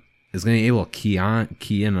to be able to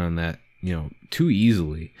key in on that too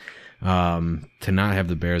easily. To not have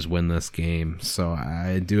the Bears win this game. So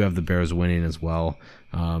I do have the Bears winning as well.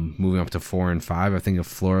 Moving up to 4-5. I think if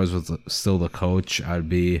Flores was still the coach, I'd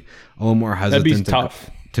be a little more hesitant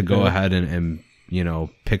to go ahead and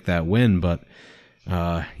pick that win. But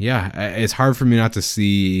it's hard for me not to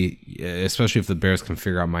see, especially if the Bears can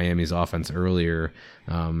figure out Miami's offense earlier,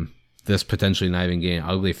 this potentially not even getting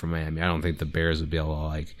ugly for Miami. I don't think the Bears would be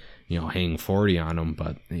able to hang 40 on them,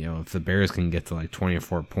 but if the Bears can get to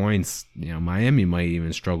 24 points, Miami might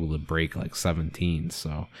even struggle to break 17.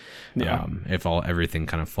 So if everything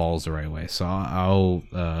kind of falls the right way, so I'll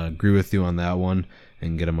agree with you on that one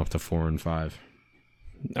and get them up to 4-5.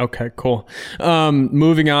 Okay, cool.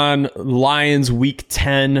 Moving on, Lions week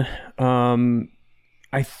 10.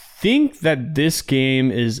 I think that this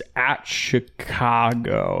game is at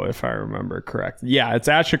Chicago, if I remember correct. Yeah, it's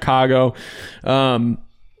at Chicago.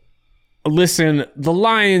 Listen, the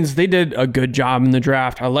Lions, they did a good job in the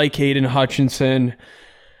draft. I like Hayden Hutchinson.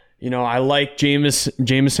 I like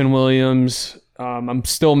Jameson Williams. I'm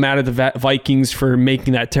still mad at the Vikings for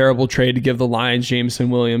making that terrible trade to give the Lions Jameson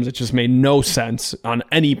Williams. It just made no sense on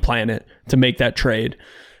any planet to make that trade.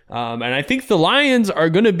 And I think the Lions are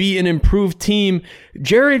going to be an improved team.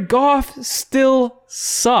 Jared Goff still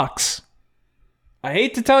sucks. I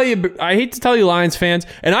hate to tell you, Lions fans,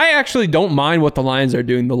 and I actually don't mind what the Lions are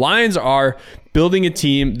doing. The Lions are building a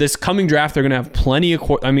team. This coming draft, they're going to have plenty of.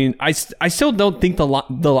 I still don't think the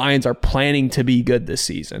Lions are planning to be good this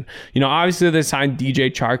season. Obviously they signed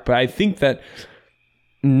DJ Chark, but I think that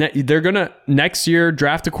they're going to next year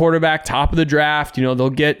draft a quarterback, top of the draft.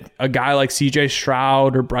 They'll get a guy like CJ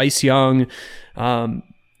Stroud or Bryce Young.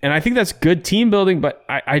 And I think that's good team building, but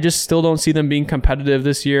I just still don't see them being competitive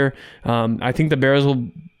this year. I think the Bears will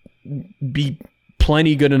be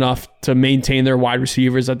plenty good enough to maintain their wide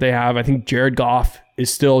receivers that they have. I think Jared Goff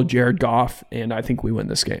is still Jared Goff, and I think we win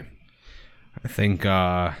this game. I think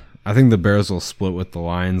the Bears will split with the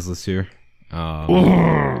Lions this year.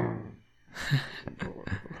 I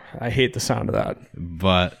hate the sound of that.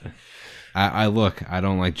 But I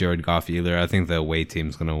don't like Jared Goff either. I think the away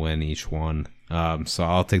team's going to win each one. So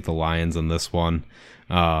I'll take the Lions in this one.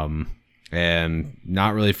 And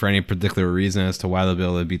not really for any particular reason as to why they'll be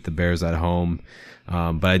able to beat the Bears at home.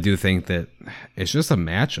 But I do think that it's just a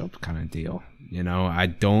matchup kind of deal. I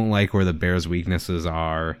don't like where the Bears' weaknesses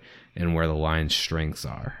are and where the Lions' strengths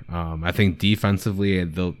are. I think defensively,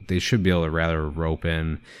 they should be able to rather rope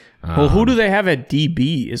in. Well, who do they have at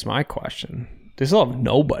DB is my question. They still have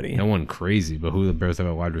nobody. No one crazy, but who the Bears have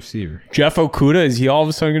at wide receiver? Jeff Okudah, is he all of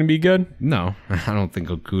a sudden going to be good? No, I don't think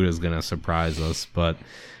Okudah is going to surprise us, but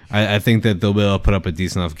I think that they'll be able to put up a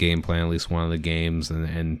decent enough game plan, at least one of the games,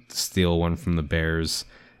 and steal one from the Bears.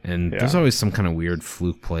 And there's always some kind of weird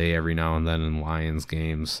fluke play every now and then in Lions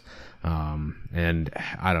games. And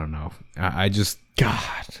I don't know.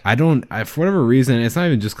 For whatever reason, it's not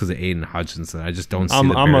even just because of Aiden Hutchinson. I just don't see the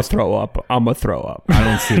Bears. I'm going to throw up. I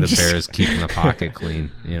don't see the Bears keeping the pocket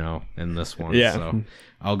clean, in this one. Yeah. So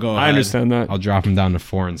I'll go ahead. I understand that. I'll drop them down to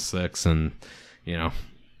 4-6 and,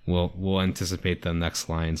 we'll anticipate the next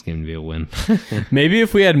Lions game to be a win. Maybe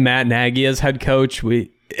if we had Matt Nagy as head coach,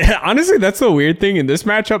 honestly, that's the weird thing in this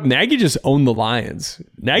matchup. Nagy just owned the Lions.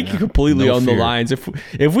 Nagy completely owned the Lions.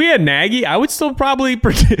 If we had Nagy, I would still probably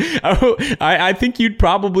I think you'd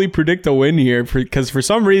probably predict a win here because for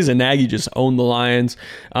some reason Nagy just owned the Lions.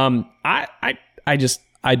 I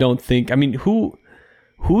don't think. I mean, who's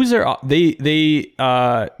their who's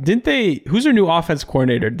their new offense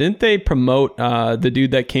coordinator? Didn't they promote the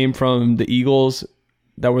dude that came from the Eagles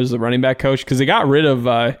that was the running back coach? Because they got rid of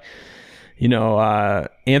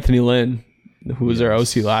Anthony Lynn, who was their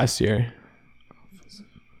OC last year.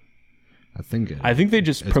 I think they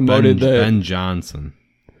just promoted Ben Johnson.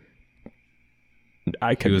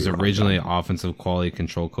 He was originally offensive quality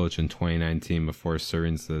control coach in 2019 before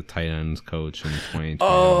serving as the tight ends coach in 2020.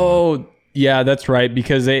 Oh, yeah, that's right.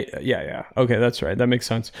 Because okay, that's right. That makes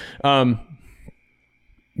sense. Yeah.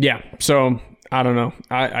 So I don't know.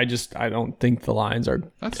 I don't think the Lions are.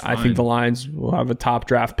 That's fine. I think the Lions will have a top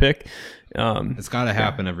draft pick. It's got to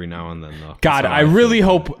happen every now and then, though. God, I really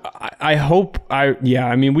hope.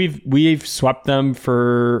 I mean, we've swept them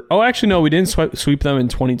for. Oh, actually, no, we didn't sweep them in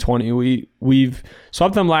 2020. We've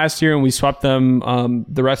swept them last year, and we swept them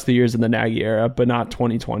the rest of the years in the Nagy era, but not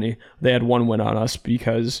 2020. They had one win on us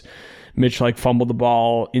because Mitch fumbled the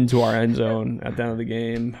ball into our end zone at the end of the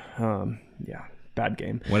game. Bad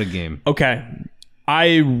game. What a game. Okay.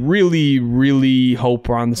 I really, really hope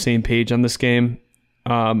we're on the same page on this game.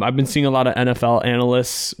 I've been seeing a lot of NFL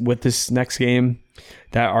analysts with this next game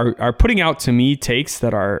that are putting out to me takes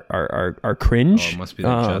that are cringe. Oh, it must be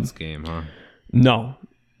the Jets game, huh? No.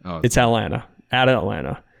 Oh, it's Atlanta. At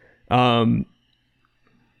Atlanta. Man.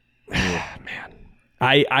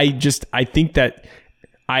 I think that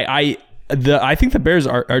I think the Bears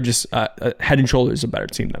are just head and shoulders a better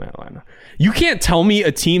team than Atlanta. You can't tell me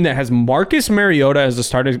a team that has Marcus Mariota as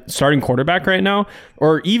the starting quarterback right now,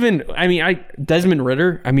 or even Desmond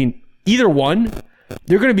Ridder. Either one,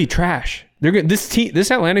 they're going to be trash. This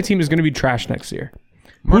Atlanta team is going to be trash next year.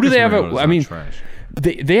 Who do they have? Trash.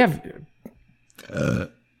 They have.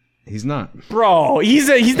 He's not. Bro, he's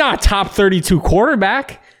not a top 32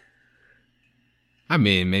 quarterback.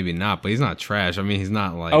 Maybe not, but he's not trash. He's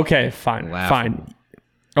not okay, fine, laughable. Fine.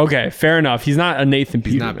 Okay, fair enough. He's not a Nathan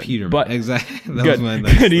Peterman. He's not Peterman, but exactly. Good.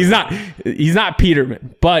 He's not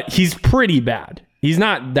Peterman, but he's pretty bad. He's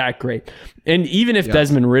not that great. And even if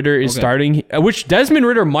Desmond Ridder is starting, which Desmond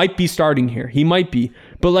Ridder might be starting here. He might be.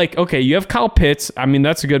 But, like, okay, you have Kyle Pitts. I mean,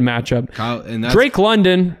 that's a good matchup. Drake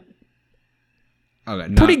London,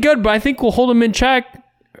 pretty good, but I think we'll hold him in check.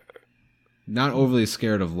 Not overly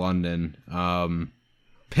scared of London.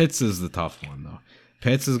 Pitts is the tough one, though.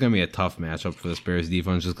 Pitts is going to be a tough matchup for this Bears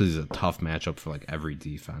defense just because he's a tough matchup for, like, every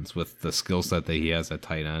defense with the skill set that he has at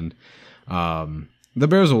tight end. The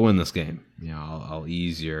Bears will win this game. You know, I'll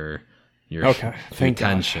ease your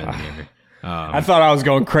tension here. I thought I was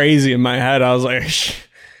going crazy in my head. I was like,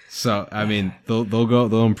 so I mean,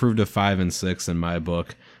 they'll improve to 5-6 in my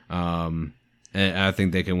book. And I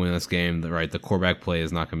think they can win this game. Right, the quarterback play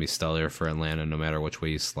is not going to be stellar for Atlanta, no matter which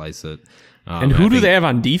way you slice it. And who do they have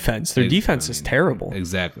on defense? Their defense is terrible.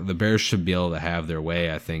 Exactly. The Bears should be able to have their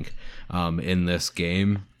way, I think, in this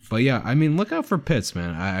game. But yeah, I mean, look out for Pitts,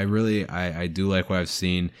 man. I really do like what I've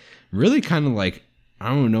seen. Really kind of like, I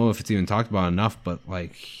don't know if it's even talked about enough, but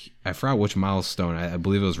like, I forgot which milestone. I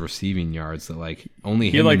believe it was receiving yards that like only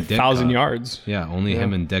him and Ditka. He had like 1,000 yards. Yeah, only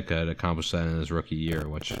him and Ditka had accomplished that in his rookie year,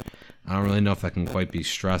 which I don't really know if that can quite be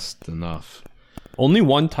stressed enough. Only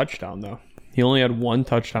one touchdown, though. He only had one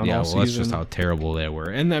touchdown all season. Yeah, well, that's just how terrible they were.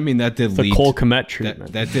 And, I mean, that did lead... The Cole Kmet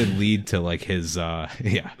treatment. That did lead to, like, his... that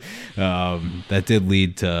did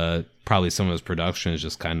lead to probably some of his production is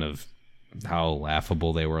just kind of how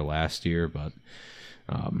laughable they were last year. But,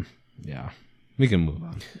 yeah, we can move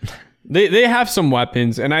on. They have some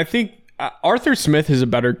weapons, and I think Arthur Smith is a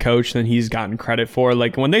better coach than he's gotten credit for.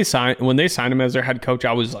 Like when they signed him as their head coach,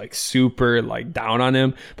 I was like super like down on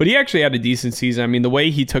him, but he actually had a decent season. I mean, the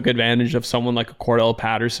way he took advantage of someone like a Cordell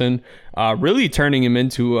Patterson, really turning him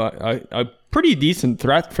into a pretty decent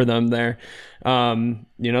threat for them there. That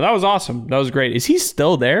was awesome. That was great. Is he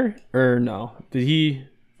still there or no? Did he?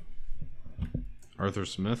 Arthur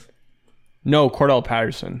Smith? No, Cordell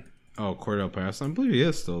Patterson. Oh, Cordell Patterson. I believe he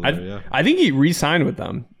is still there, yeah. I think he re-signed with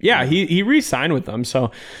them. Yeah, he re-signed with them.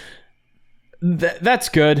 So that's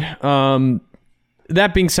good.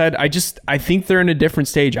 That being said, I think they're in a different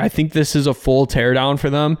stage. I think this is a full teardown for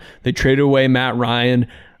them. They traded away Matt Ryan.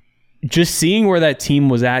 Just seeing where that team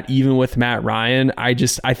was at, even with Matt Ryan, I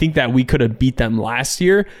think that we could have beat them last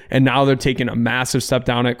year, and now they're taking a massive step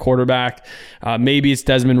down at quarterback. Maybe it's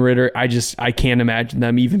Desmond Ridder. I can't imagine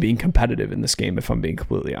them even being competitive in this game, if I'm being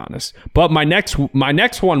completely honest. But my next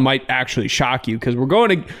one might actually shock you because we're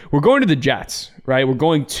going to the Jets, right? We're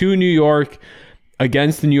going to New York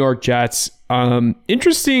against the New York Jets.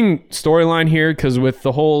 Interesting storyline here because with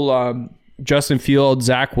the whole Justin Fields,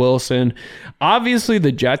 Zach Wilson. Obviously,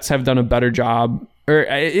 the Jets have done a better job, or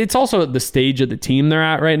it's also the stage of the team they're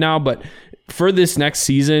at right now, but for this next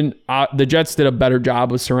season, the Jets did a better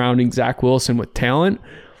job of surrounding Zach Wilson with talent.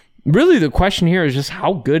 Really, the question here is just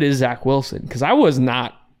how good is Zach Wilson? Because I was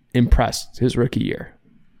not impressed his rookie year.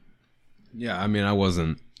 Yeah, I mean, I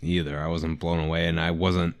wasn't either. I wasn't blown away, and I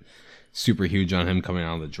wasn't super huge on him coming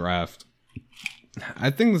out of the draft. I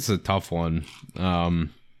think this is a tough one.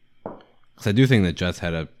 I do think the Jets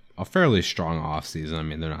had a fairly strong offseason. I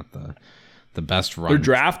mean, they're not the best run. Their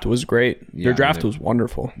draft was great. Their draft was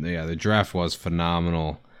wonderful. Yeah, the draft was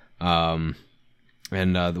phenomenal. And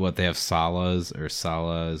what they have Saleh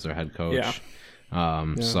is their head coach.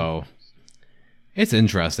 Yeah. So it's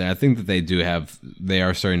interesting. I think that they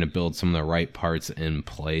are starting to build some of the right parts in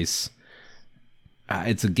place.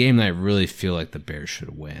 It's a game that I really feel like the Bears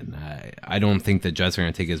should win. I don't think the Jets are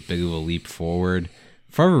going to take as big of a leap forward.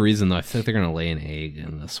 For whatever reason, though, I feel like they're going to lay an egg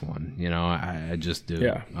in this one. You know, I just do.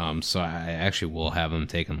 Yeah. So I actually will have them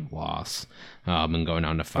taking the loss and going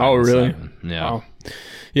down to 5-7. Oh, really? Yeah. Wow.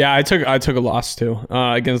 Yeah, I took a loss too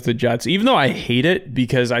against the Jets, even though I hate it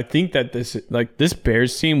because I think that this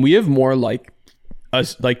Bears team, we have more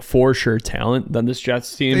for sure talent than this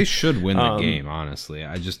Jets team. They should win the game, honestly.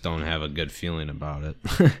 I just don't have a good feeling about it.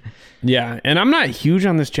 Yeah, and I'm not huge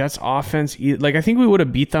on this Jets offense. Like, I think we would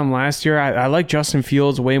have beat them last year. I like Justin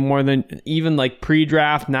Fields way more than even like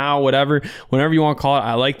pre-draft now, whatever you want to call it.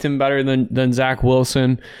 I liked him better than Zach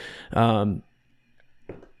Wilson.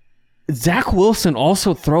 Zach Wilson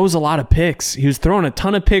also throws a lot of picks. He was throwing a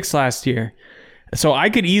ton of picks last year. So I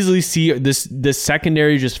could easily see this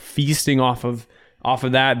secondary just feasting off of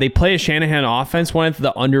that. They play a Shanahan offense, one of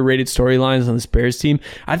the underrated storylines on this Bears team.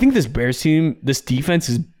 I think this Bears team, this defense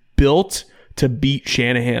is built to beat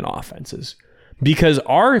Shanahan offenses because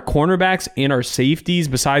our cornerbacks and our safeties,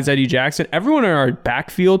 besides Eddie Jackson, everyone in our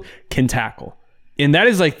backfield can tackle. And that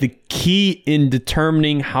is like the key in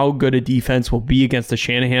determining how good a defense will be against the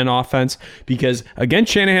Shanahan offense, because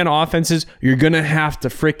against Shanahan offenses, you're going to have to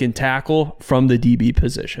freaking tackle from the DB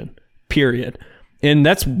position, period. And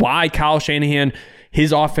that's why Kyle Shanahan,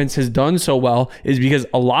 his offense has done so well, is because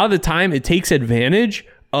a lot of the time it takes advantage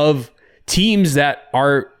of teams that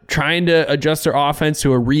are trying to adjust their offense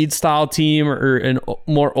to a read style team or a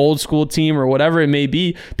more old school team or whatever it may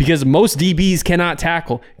be, because most DBs cannot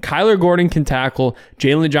tackle. Kyler Gordon can tackle,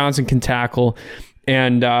 Jalen Johnson can tackle,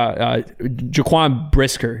 and Jaquan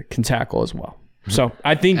Brisker can tackle as well. So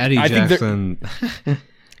I think Eddie Jackson.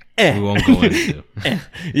 We won't go into.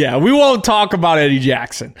 Yeah, we won't talk about Eddie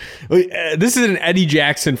Jackson. This is an Eddie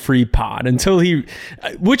Jackson free pod until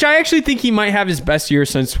which I actually think he might have his best year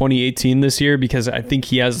since 2018 this year, because I think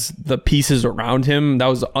he has the pieces around him. That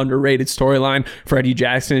was the underrated storyline for Eddie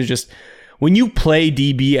Jackson, is just when you play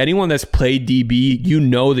DB, anyone that's played DB, you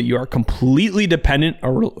know that you are completely dependent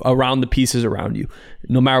around the pieces around you.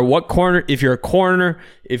 No matter what corner, if you're a corner,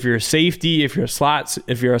 if you're a safety, if you're a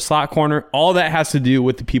slot corner, all that has to do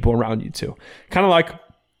with the people around you too. Kind of like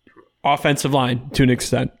offensive line to an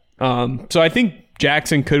extent. So I think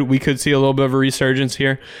Jackson we could see a little bit of a resurgence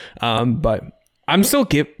here, but I'm still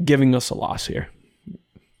giving us a loss here.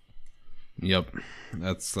 Yep,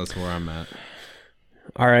 that's where I'm at.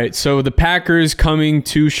 All right, so the Packers coming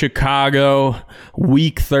to Chicago,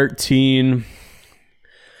 Week 13.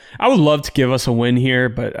 I would love to give us a win here,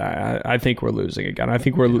 but I think we're losing again. I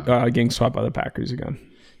think we're getting swept by the Packers again.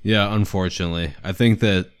 Yeah, unfortunately. I think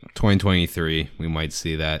that 2023, we might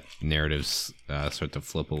see that narrative start to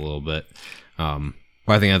flip a little bit. But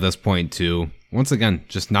I think at this point, too, once again,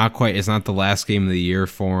 just not quite. It's not the last game of the year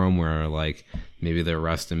for them where, like, maybe they're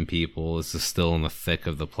resting people. This is still in the thick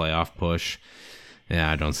of the playoff push.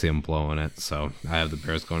 Yeah, I don't see them blowing it. So I have the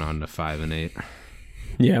Bears going on to 5-8.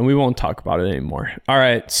 Yeah, we won't talk about it anymore. All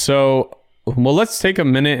right, so let's take a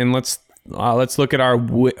minute and let's look at our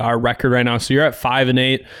record right now. So you're at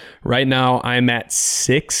 5-8 right now. I'm at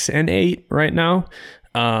 6-8 right now.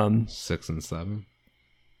 6-7.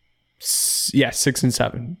 Yeah,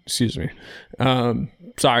 6-7. Excuse me.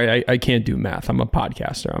 Sorry, I can't do math. I'm a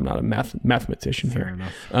podcaster. I'm not a mathematician here.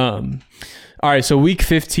 All right, so week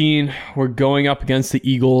 15, we're going up against the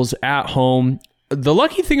Eagles at home. The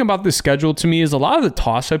lucky thing about this schedule to me is a lot of the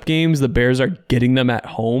toss-up games, the Bears are getting them at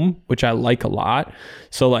home, which I like a lot.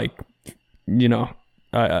 So, like, you know,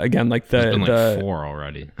 again, like there's been 4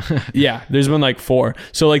 already. Yeah, there's been like 4.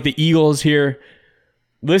 So, like the Eagles here,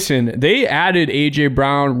 listen, they added A.J.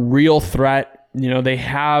 Brown, real threat. You know, they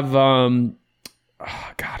have,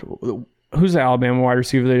 who's the Alabama wide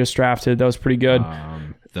receiver they just drafted? That was pretty good.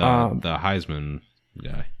 The Heisman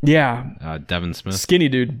guy. Yeah. Devin Smith. Skinny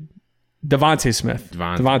dude. Devontae Smith.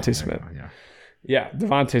 Devontae Smith. Yeah,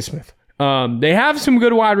 Devontae Smith. They have some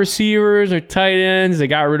good wide receivers or tight ends. They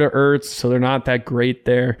got rid of Ertz, so they're not that great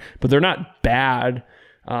there, but they're not bad.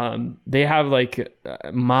 They have like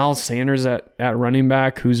Miles Sanders at running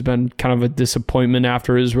back, who's been kind of a disappointment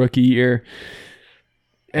after his rookie year.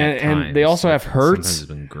 And they also have Hurts. Sometimes he's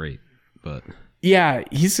been great, but yeah,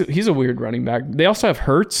 he's a weird running back. They also have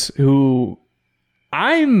Hurts, who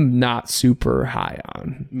I'm not super high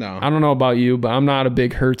on. No. I don't know about you, but I'm not a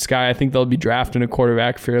big Hurts guy. I think they'll be drafting a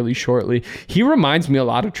quarterback fairly shortly. He reminds me a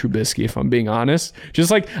lot of Trubisky, if I'm being honest. Just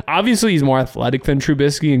like, obviously he's more athletic than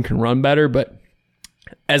Trubisky and can run better, but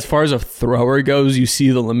as far as a thrower goes, you see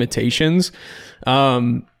the limitations.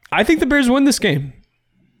 I think the Bears win this game.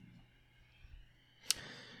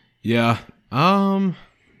 Yeah.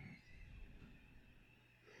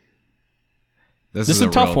 This is a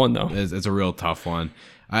tough one, though. It's a real tough one.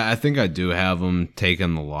 I think I do have them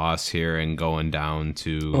taking the loss here and going down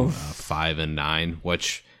to 5-9,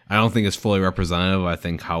 which I don't think is fully representative. I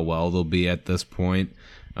think how well they'll be at this point.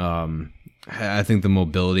 I think the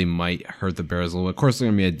mobility might hurt the Bears a little bit. Of course, they're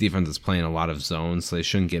going to be a defense that's playing a lot of zones, so they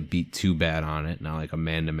shouldn't get beat too bad on it. Not like a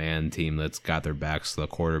man-to-man team that's got their backs to the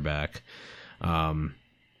quarterback.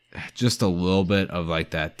 Just a little bit of like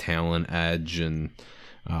that talent edge, and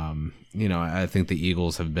I think the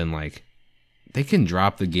Eagles have been like, they can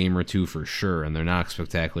drop the game or two for sure, and they're not a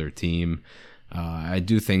spectacular team. I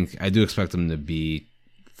do expect them to be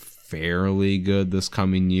fairly good this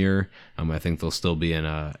coming year. I think they'll still be in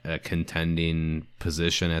a contending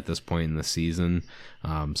position at this point in the season.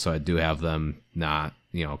 So I do have them not,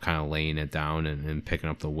 kind of laying it down and picking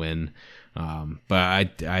up the win.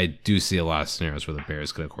 But I do see a lot of scenarios where the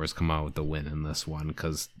Bears could, of course, come out with the win in this one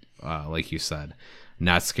because, like you said,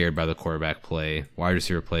 not scared by the quarterback play. Wide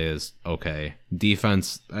receiver play is okay.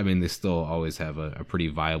 Defense, they still always have a pretty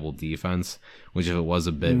viable defense, which if it was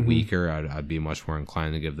a bit weaker, I'd be much more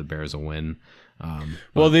inclined to give the Bears a win.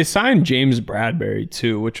 Well, they signed James Bradbury,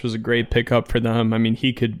 too, which was a great pickup for them.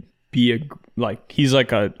 He could be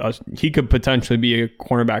he could potentially be a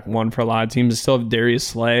cornerback 1 for a lot of teams. They still have Darius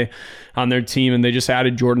Slay on their team, and they just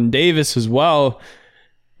added Jordan Davis as well.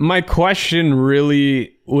 My question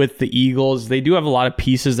really with the Eagles, they do have a lot of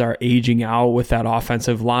pieces that are aging out with that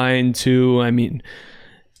offensive line too. I mean,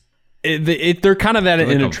 they're kind of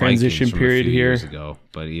in a transition period here. Years ago,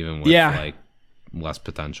 but even with like less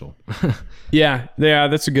potential. yeah,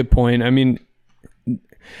 that's a good point. I mean,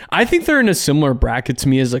 I think they're in a similar bracket to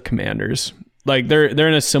me as the Commanders. Like they're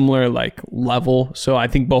in a similar like level. So I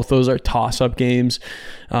think both those are toss-up games.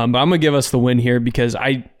 But I'm gonna give us the win here because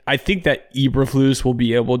I think that Eberflus will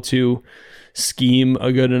be able to scheme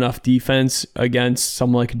a good enough defense against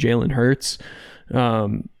someone like Jalen Hurts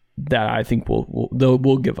that I think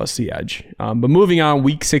will give us the edge. But moving on,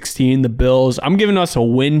 Week 16, the Bills. I'm giving us a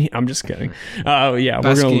win. I'm just kidding. We're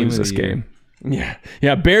going to lose this game.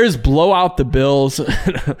 Yeah. Bears blow out the Bills.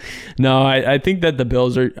 No, I think that the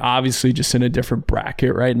Bills are obviously just in a different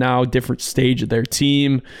bracket right now, different stage of their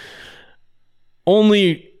team.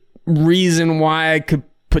 Only reason why I could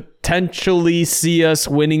potentially see us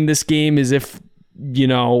winning this game is if,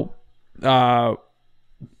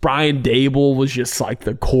 Brian Dable was just like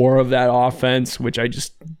the core of that offense, which I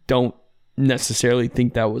just don't necessarily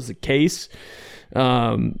think that was the case.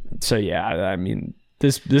 So yeah, I mean,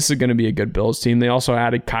 this is going to be a good Bills team. They also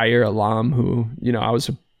added Khair Alam, who, I was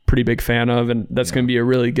a pretty big fan of, and that's going to be a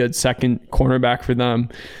really good second cornerback for them.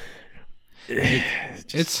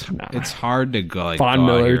 It's hard to go like Von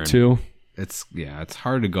Miller too. It's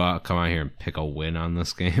hard to come out here and pick a win on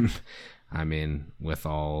this game. I mean, with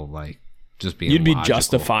all like just being you'd be logical.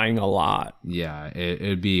 Justifying a lot. Yeah,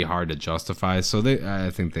 it'd be hard to justify. So I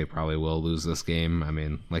think they probably will lose this game. I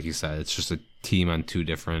mean, like you said, it's just a team on 2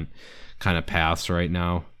 different kind of paths right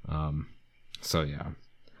now. So yeah,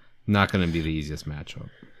 not going to be the easiest matchup.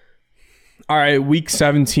 All right, Week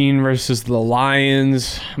 17 versus the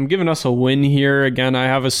Lions. I'm giving us a win here. Again, I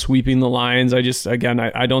have us sweeping the Lions. I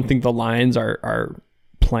don't think the Lions are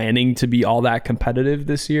planning to be all that competitive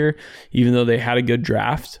this year, even though they had a good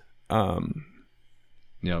draft.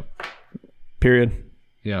 Yep. Period.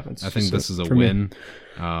 Yeah, I think this is a win.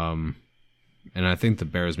 And I think the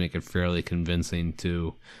Bears make it fairly convincing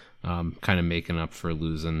to kind of making up for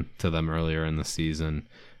losing to them earlier in the season.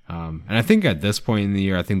 And I think at this point in the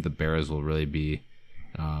year, I think the Bears will really be,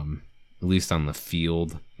 at least on the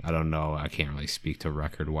field. I don't know. I can't really speak to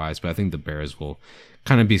record-wise, but I think the Bears will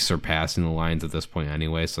kind of be surpassing the Lions at this point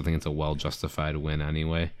anyway. So I think it's a well-justified win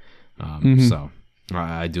anyway. So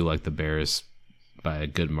I do like the Bears by a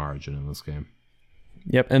good margin in this game.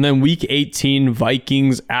 Yep. And then Week 18,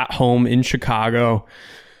 Vikings at home in Chicago.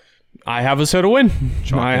 I have us at a win.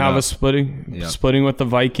 I have us splitting with the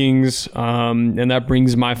Vikings, and that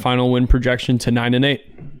brings my final win projection to 9-8.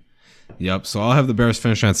 Yep. So I'll have the Bears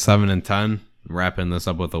finishing at 7-10, wrapping this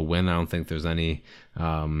up with a win. I don't think there's any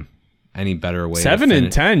better way.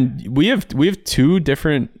 7-10. We have 2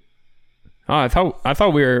 different. Oh, I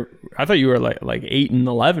thought you were like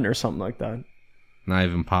 8-11 or something like that. Not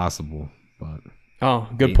even possible, but. Oh,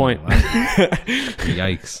 good point.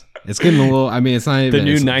 Yikes. It's getting a little, I mean, it's not even. The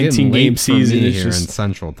new 19-game season is here just in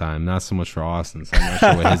Central Time, not so much for Austin, so I'm not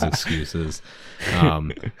sure what his excuse is.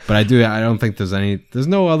 But I don't think there's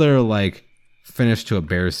no other like finish to a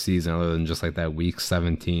Bears season other than just like that Week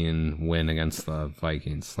 17 win against the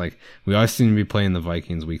Vikings. Like, we always seem to be playing the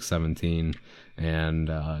Vikings Week 17,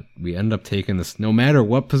 and we end up taking this, no matter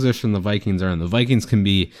what position the Vikings are in. The Vikings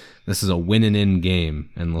this is a win and in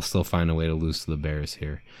game, and they'll still find a way to lose to the Bears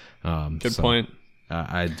here. Good point.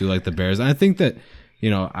 I do like the Bears. And I think that,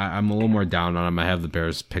 I'm a little more down on them. I have the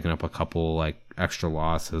Bears picking up a couple like extra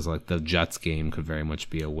losses. Like the Jets game could very much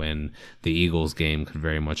be a win. The Eagles game could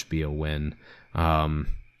very much be a win.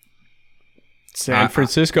 San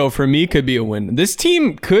Francisco for me could be a win. This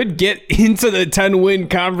team could get into the 10-win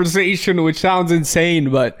conversation, which sounds insane,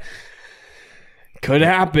 but could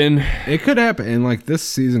happen. It could happen. And like this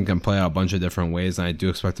season can play out a bunch of different ways, and I do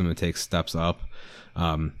expect them to take steps up.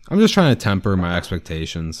 I'm just trying to temper my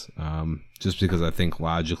expectations, just because I think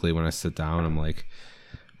logically when I sit down, I'm like,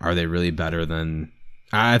 are they really better than?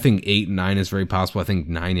 I think 8-9 is very possible. I think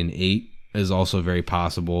 9-8 is also very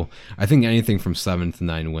possible. I think anything from 7 to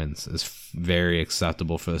 9 wins is very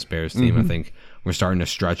acceptable for this Bears team. I think we're starting to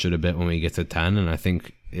stretch it a bit when we get to 10, and I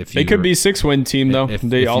think they could be a 6-win team though. If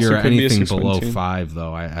also you're could be a anything 6-win below team. 5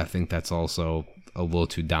 though, I think that's also a little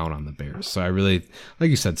too down on the Bears. So I really, like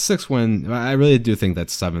you said, 6 win. I really do think that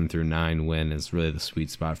 7 through 9 win is really the sweet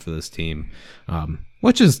spot for this team,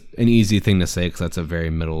 which is an easy thing to say because that's a very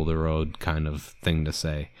middle of the road kind of thing to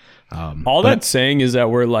say. All that's saying is that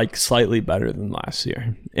we're like slightly better than last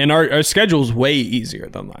year, and our schedule's way easier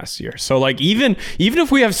than last year. So like even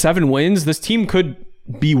if we have 7 wins, this team could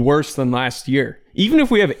be worse than last year. Even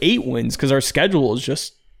if we have 8 wins, because our schedule is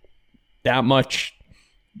just that much,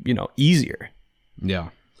 easier. Yeah,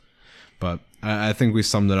 but I think we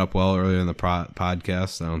summed it up well earlier in the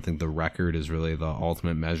podcast. I don't think the record is really the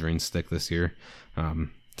ultimate measuring stick this year,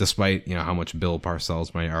 despite how much Bill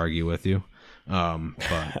Parcells might argue with you.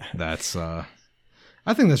 But that's I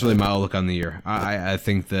think that's really my outlook on the year. I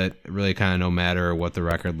think that really kind of no matter what the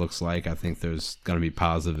record looks like, I think there's going to be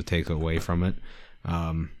positive to take away from it.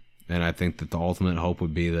 And I think that the ultimate hope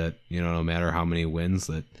would be that, no matter how many wins,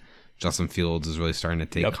 that Justin Fields is really starting to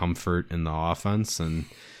take comfort in the offense. And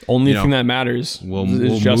only thing that matters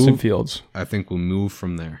is Justin Fields. I think we'll move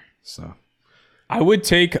from there. So I would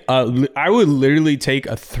literally take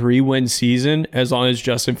a 3-win season as long as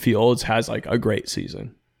Justin Fields has like a great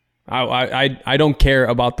season. I don't care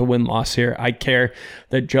about the win-loss here. I care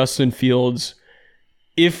that Justin Fields,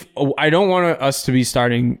 I don't want us to be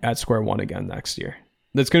starting at square one again next year.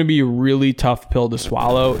 That's going to be a really tough pill to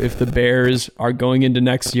swallow if the Bears are going into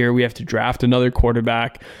next year. We have to draft another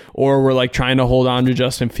quarterback, or we're like trying to hold on to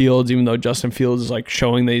Justin Fields, even though Justin Fields is like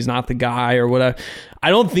showing that he's not the guy or whatever. I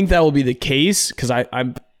don't think that will be the case because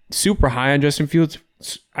I'm super high on Justin Fields.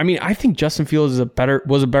 I mean, I think Justin Fields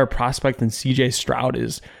was a better prospect than CJ Stroud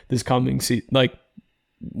is this coming season. Like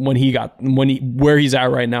where he's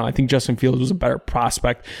at right now, I think Justin Fields was a better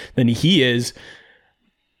prospect than he is.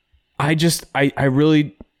 I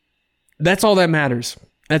really, that's all that matters.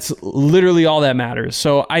 That's literally all that matters.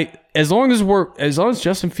 So as long as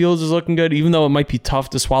Justin Fields is looking good, even though it might be tough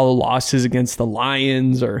to swallow losses against the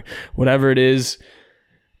Lions or whatever it is,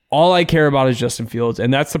 all I care about is Justin Fields.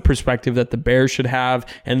 And that's the perspective that the Bears should have.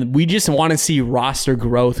 And we just want to see roster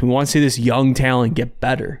growth. We want to see this young talent get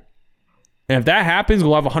better. And if that happens,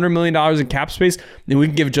 we'll have $100 million in cap space, and we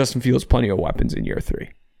can give Justin Fields plenty of weapons in year 3.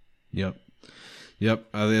 Yep,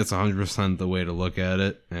 I think that's 100% the way to look at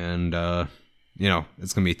it, and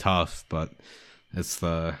it's gonna be tough, but it's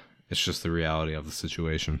just the reality of the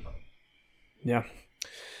situation. Yeah.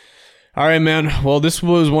 All right, man. Well, this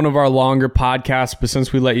was one of our longer podcasts, but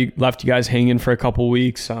since we left you guys hanging for a couple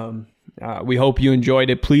weeks, we hope you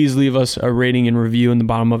enjoyed it. Please leave us a rating and review in the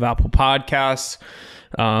bottom of Apple Podcasts.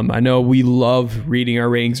 I know we love reading our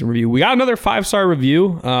ratings and review. We got another 5-star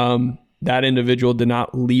review. That individual did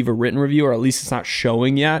not leave a written review, or at least it's not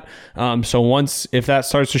showing yet. So if that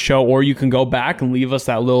starts to show, or you can go back and leave us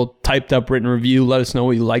that little typed up written review, let us know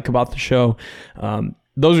what you like about the show.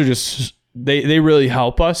 Those are just, they really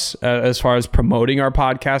help us as far as promoting our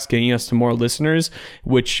podcast, getting us to more listeners,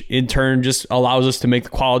 which in turn just allows us to make the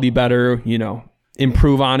quality better,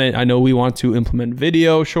 improve on it. I know we want to implement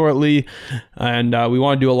video shortly, and we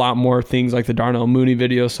want to do a lot more things like the Darnell Mooney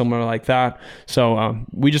video, somewhere like that. So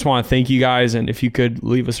we just want to thank you guys, and if you could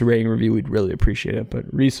leave us a rating review, we'd really appreciate it. But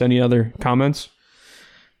Reese, any other comments?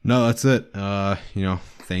 No, that's it.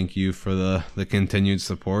 Thank you for the continued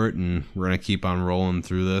support, and we're gonna keep on rolling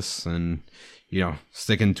through this, and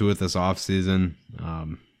sticking to it this off season.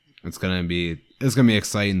 It's gonna be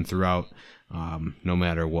exciting throughout. No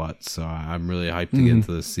matter what. So I'm really hyped to get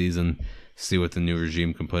into this season, see what the new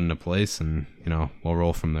regime can put into place, and, we'll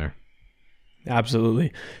roll from there.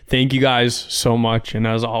 Absolutely. Thank you guys so much. And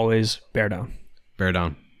as always, bear down. Bear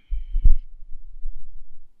down.